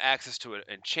 having access to an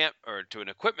enchant or to an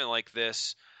equipment like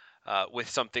this, with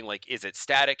something like Is It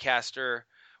Staticaster,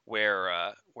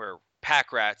 where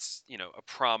Pack Rat's a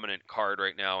prominent card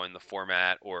right now in the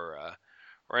format, or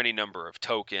any number of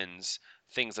tokens,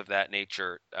 things of that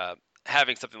nature.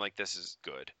 Having something like this is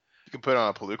good. You can put it on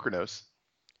a Pelucranos.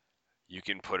 You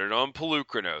can put it on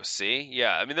Pelucranos. See,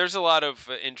 yeah. I mean, there's a lot of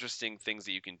interesting things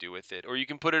that you can do with it, or you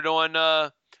can put it on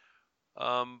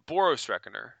Boros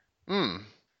Reckoner.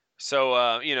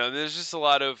 So there's just a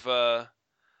lot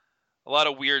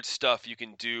of weird stuff you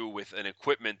can do with an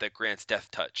equipment that grants Death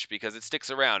Touch, because it sticks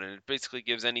around and it basically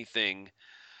gives anything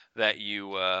that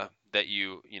you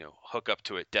hook up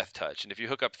to it Death Touch. And if you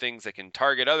hook up things that can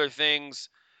target other things,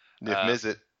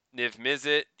 Niv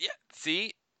Mizzet. Yeah,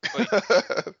 see?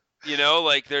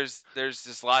 There's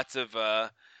just lots of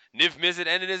Niv Mizzet,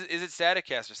 and Is It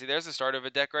Staticaster. See, there's the start of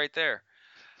a deck right there.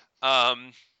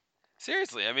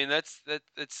 Seriously, I mean that's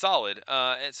solid.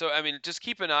 And so I mean, just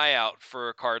keep an eye out for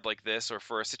a card like this, or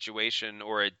for a situation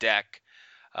or a deck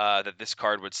that this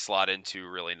card would slot into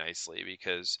really nicely,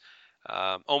 because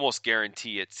almost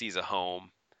guarantee it sees a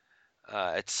home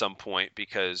at some point,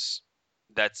 because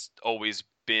that's always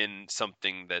been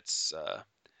something that's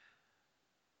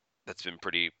been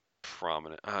pretty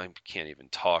prominent. I can't even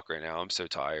talk right now. I'm so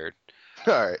tired.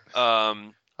 All right.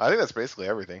 I think that's basically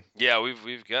everything. Yeah, we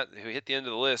hit the end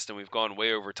of the list, and we've gone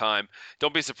way over time.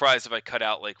 Don't be surprised if I cut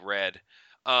out like red.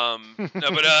 No,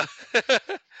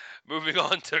 but moving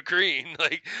on to green,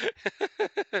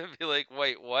 be like,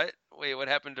 wait, what? Wait, what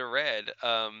happened to red?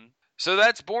 So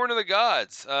that's Born of the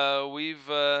Gods.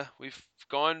 We've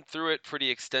gone through it pretty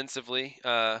extensively.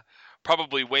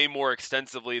 Probably way more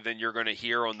extensively than you're going to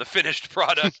hear on the finished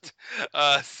product.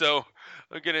 So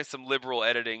I'm getting some liberal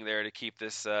editing there to keep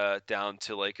this down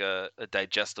to like a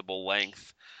digestible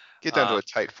length. Get down to a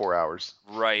tight 4 hours.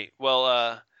 Right.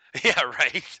 Well, yeah,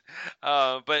 right.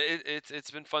 But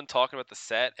it's been fun talking about the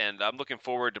set, and I'm looking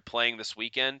forward to playing this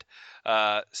weekend.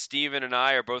 Steven and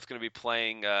I are both going to be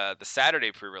playing the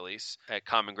Saturday pre-release at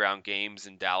Common Ground Games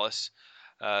in Dallas.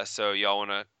 So y'all want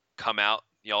to come out?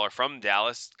 Y'all are from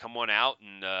Dallas. Come on out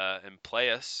and play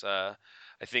us. I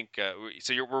think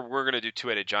so. We're gonna do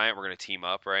Two-Headed Giant. We're gonna team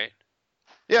up, right?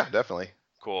 Yeah, definitely.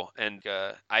 Cool. And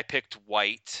I picked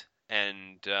white,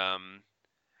 and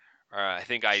I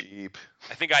think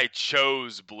I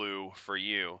chose blue for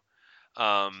you.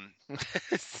 You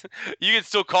can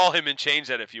still call him and change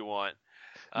that if you want.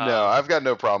 No, I've got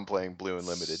no problem playing blue and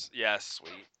limited. Yeah,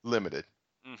 sweet. Limited.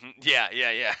 Mm-hmm.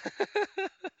 Yeah.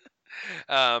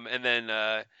 And then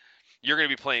you're going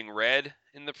to be playing red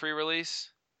in the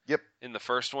pre-release. Yep. In the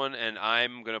first one, and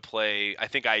I'm going to play. I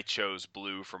think I chose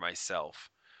blue for myself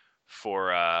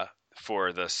for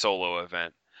the solo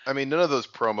event. I mean, none of those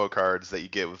promo cards that you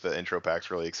get with the intro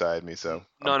packs really excited me, so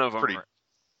None I'm of them pretty are.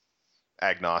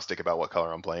 agnostic about what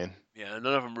color I'm playing. Yeah,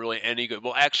 none of them really any good.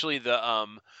 Well, actually,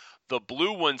 the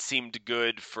blue one seemed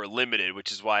good for limited,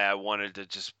 which is why I wanted to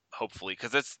just hopefully,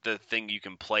 because that's the thing you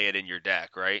can play it in your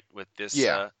deck, right? With this,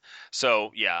 Yeah.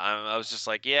 so yeah, I was just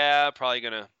like, yeah, probably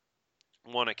gonna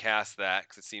want to cast that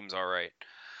because it seems all right.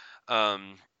 But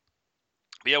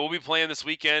yeah, we'll be playing this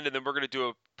weekend, and then we're gonna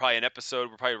do probably an episode.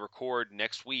 We'll probably record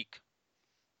next week,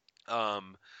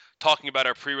 talking about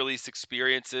our pre-release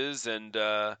experiences and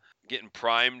getting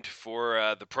primed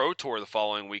for the Pro Tour the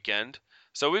following weekend.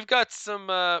 So we've got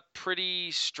some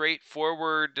pretty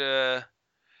straightforward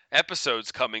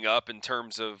episodes coming up in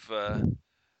terms of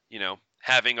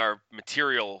having our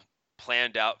material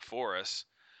planned out for us.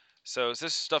 So is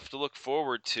this stuff to look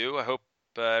forward to? I hope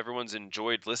everyone's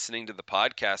enjoyed listening to the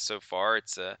podcast so far.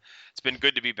 It's been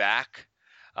good to be back.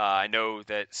 I know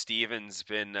that Steven's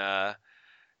been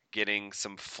getting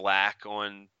some flack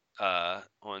on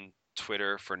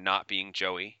Twitter for not being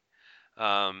Joey.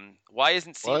 Why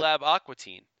isn't What? C-Lab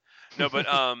Aquatine? No, but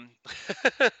no,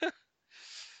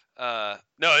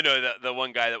 the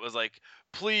one guy that was like,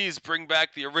 please bring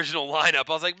back the original lineup.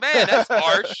 I was like, man, that's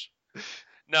harsh.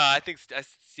 No, I think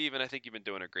Steven, I think you've been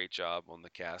doing a great job on the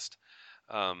cast.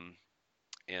 Yeah,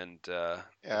 I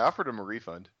offered him a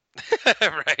refund.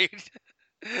 Right.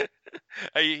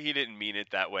 He didn't mean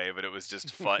it that way, but it was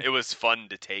just fun. It was fun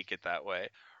to take it that way.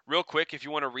 Real quick, if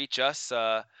you want to reach us,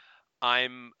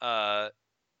 I'm on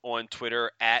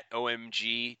Twitter at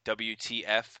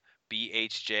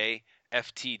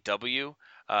OMGWTFBHJFTW.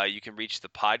 You can reach the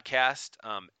podcast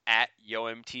at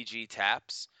YoMTG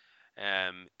Taps,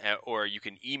 or you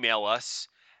can email us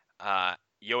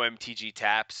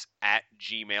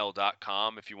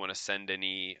yomtgtaps@gmail.com if you want to send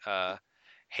any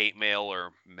hate mail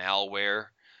or malware,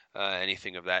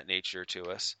 anything of that nature to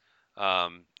us.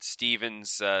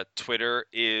 Steven's Twitter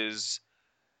is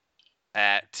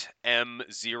at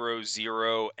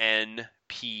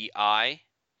M00NPI,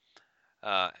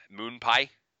 Moonpie.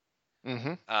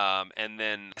 Mm-hmm. And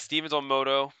then Steven's on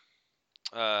Moto.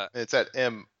 It's at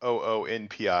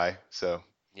MOONPI, so.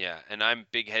 Yeah, and I'm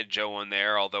bigheadjoe on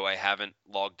there, although I haven't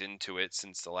logged into it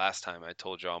since the last time I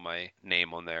told y'all my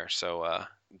name on there. So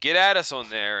get at us on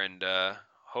there, and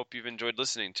hope you've enjoyed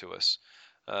listening to us.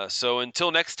 So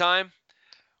until next time.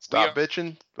 Stop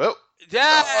bitching. Oh.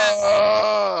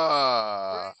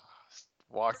 Yeah!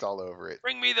 Walked all over it.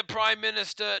 Bring me the Prime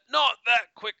Minister. Not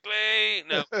that quickly.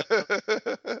 No.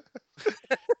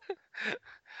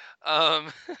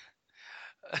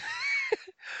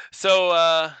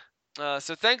 So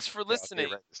thanks for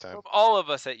listening. Right this time. From all of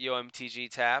us at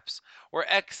YoMTG Taps, where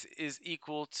X is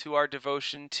equal to our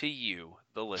devotion to you,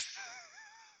 the listener.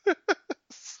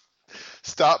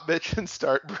 Stop bitching,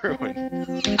 start brewing.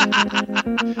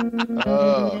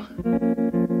 Oh.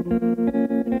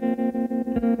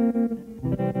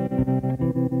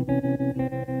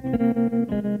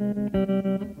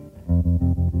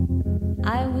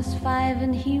 I was 5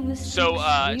 and he was 6. So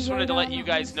I just wanted to let you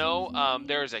guys know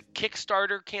there's a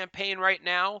Kickstarter campaign right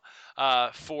now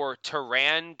for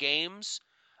Terran Games.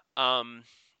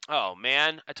 Oh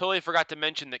man, I totally forgot to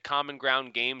mention that Common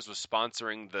Ground Games was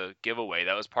sponsoring the giveaway.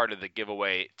 That was part of the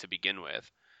giveaway to begin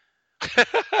with.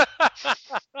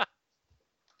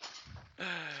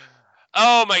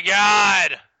 Oh my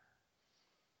god!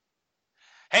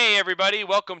 Hey everybody,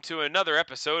 welcome to another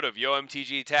episode of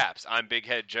YoMTG Taps. I'm Big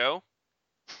Head Joe.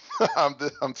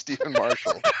 I'm Stephen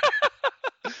Marshall.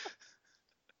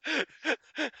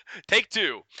 Take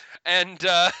two. And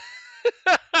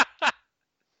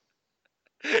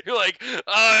you're like,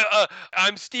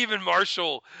 I'm Stephen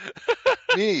Marshall.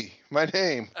 Me, my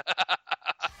name.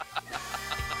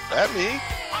 That me?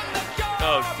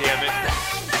 Oh, damn it.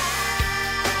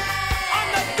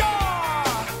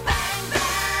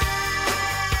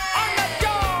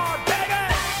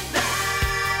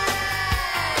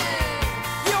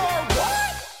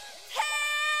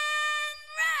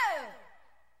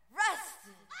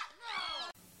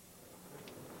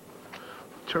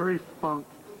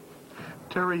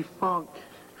 Terry Funk.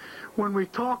 When we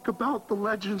talk about the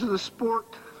legends of the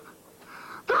sport,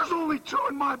 there's only two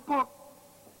in my book.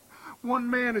 One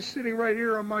man is sitting right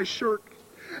here on my shirt,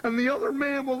 and the other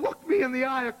man will look me in the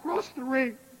eye across the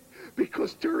ring,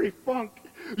 because Terry Funk,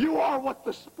 you are what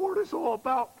the sport is all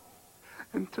about.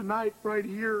 And tonight, right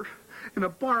here, in a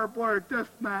barbed wire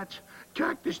death match,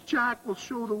 Cactus Jack will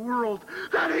show the world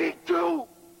that he too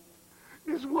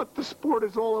is what the sport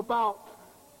is all about.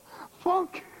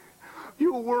 Funk,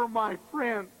 you were my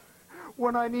friend.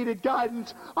 When I needed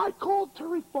guidance, I called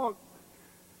Terry Funk.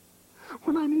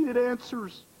 When I needed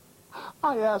answers,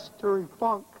 I ask Terry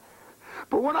Funk.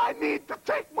 But when I need to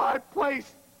take my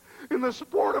place in the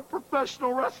sport of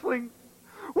professional wrestling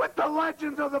with the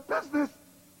legends of the business,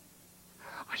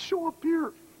 I show up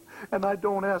here and I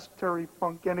don't ask Terry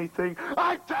Funk anything.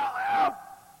 I tell him!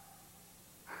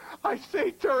 I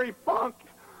say, Terry Funk,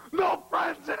 no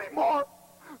friends anymore,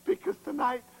 because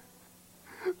tonight,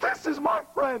 this is my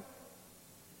friend.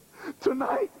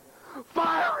 Tonight,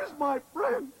 fire is my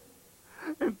friend.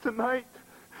 And tonight,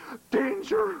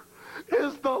 danger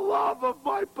is the love of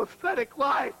my pathetic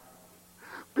life.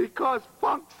 Because,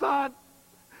 Funk son,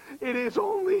 it is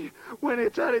only when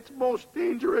it's at its most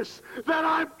dangerous that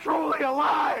I'm truly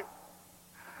alive.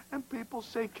 And people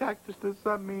say, Cactus, does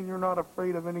that mean you're not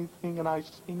afraid of anything? And I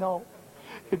say, no.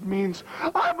 It means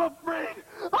I'm afraid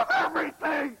of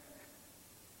everything.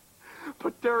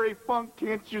 But Terry Funk,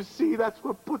 can't you see? That's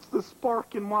what puts the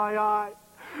spark in my eye.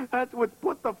 That's what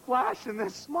put the flash in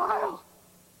this smile.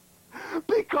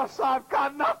 Because I've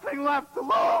got nothing left to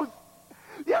lose.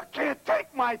 You can't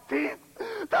take my teeth.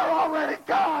 They're already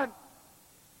gone.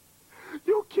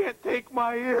 You can't take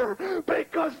my ear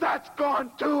because that's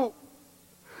gone too.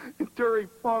 And Terry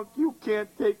Funk, you can't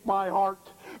take my heart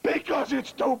because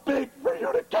it's too big for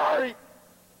you to carry.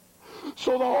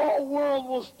 So the whole world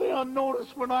will stay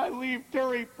unnoticed when I leave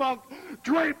Terry Funk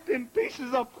draped in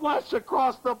pieces of flesh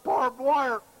across the barbed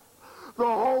wire. The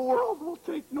whole world will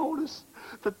take notice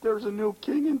that there's a new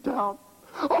king in town.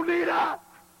 Onita!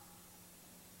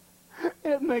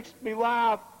 It makes me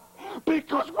laugh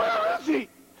because where is he?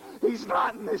 He's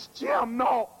not in this gym,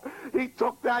 no. He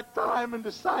took that time and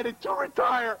decided to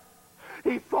retire.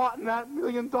 He thought in that $1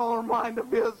 million mind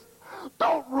of his,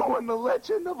 don't ruin the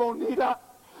legend of Onita.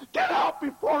 Get out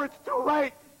before it's too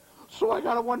late. So I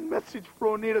got one message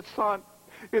for Onita-san.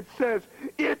 It says,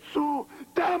 Itsu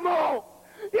Demo.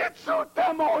 Itsu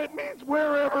Demo. It means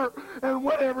wherever and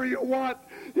whatever you want.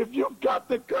 If you've got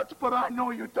the guts, but I know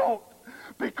you don't.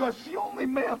 Because the only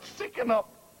man sick enough,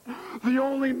 the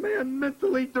only man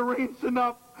mentally deranged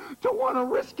enough to want to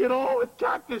risk it all with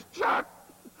Cactus Jack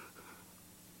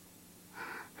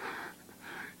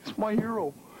is my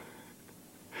hero.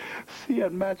 See you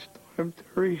at match time,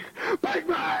 Terry. Bang,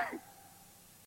 bang!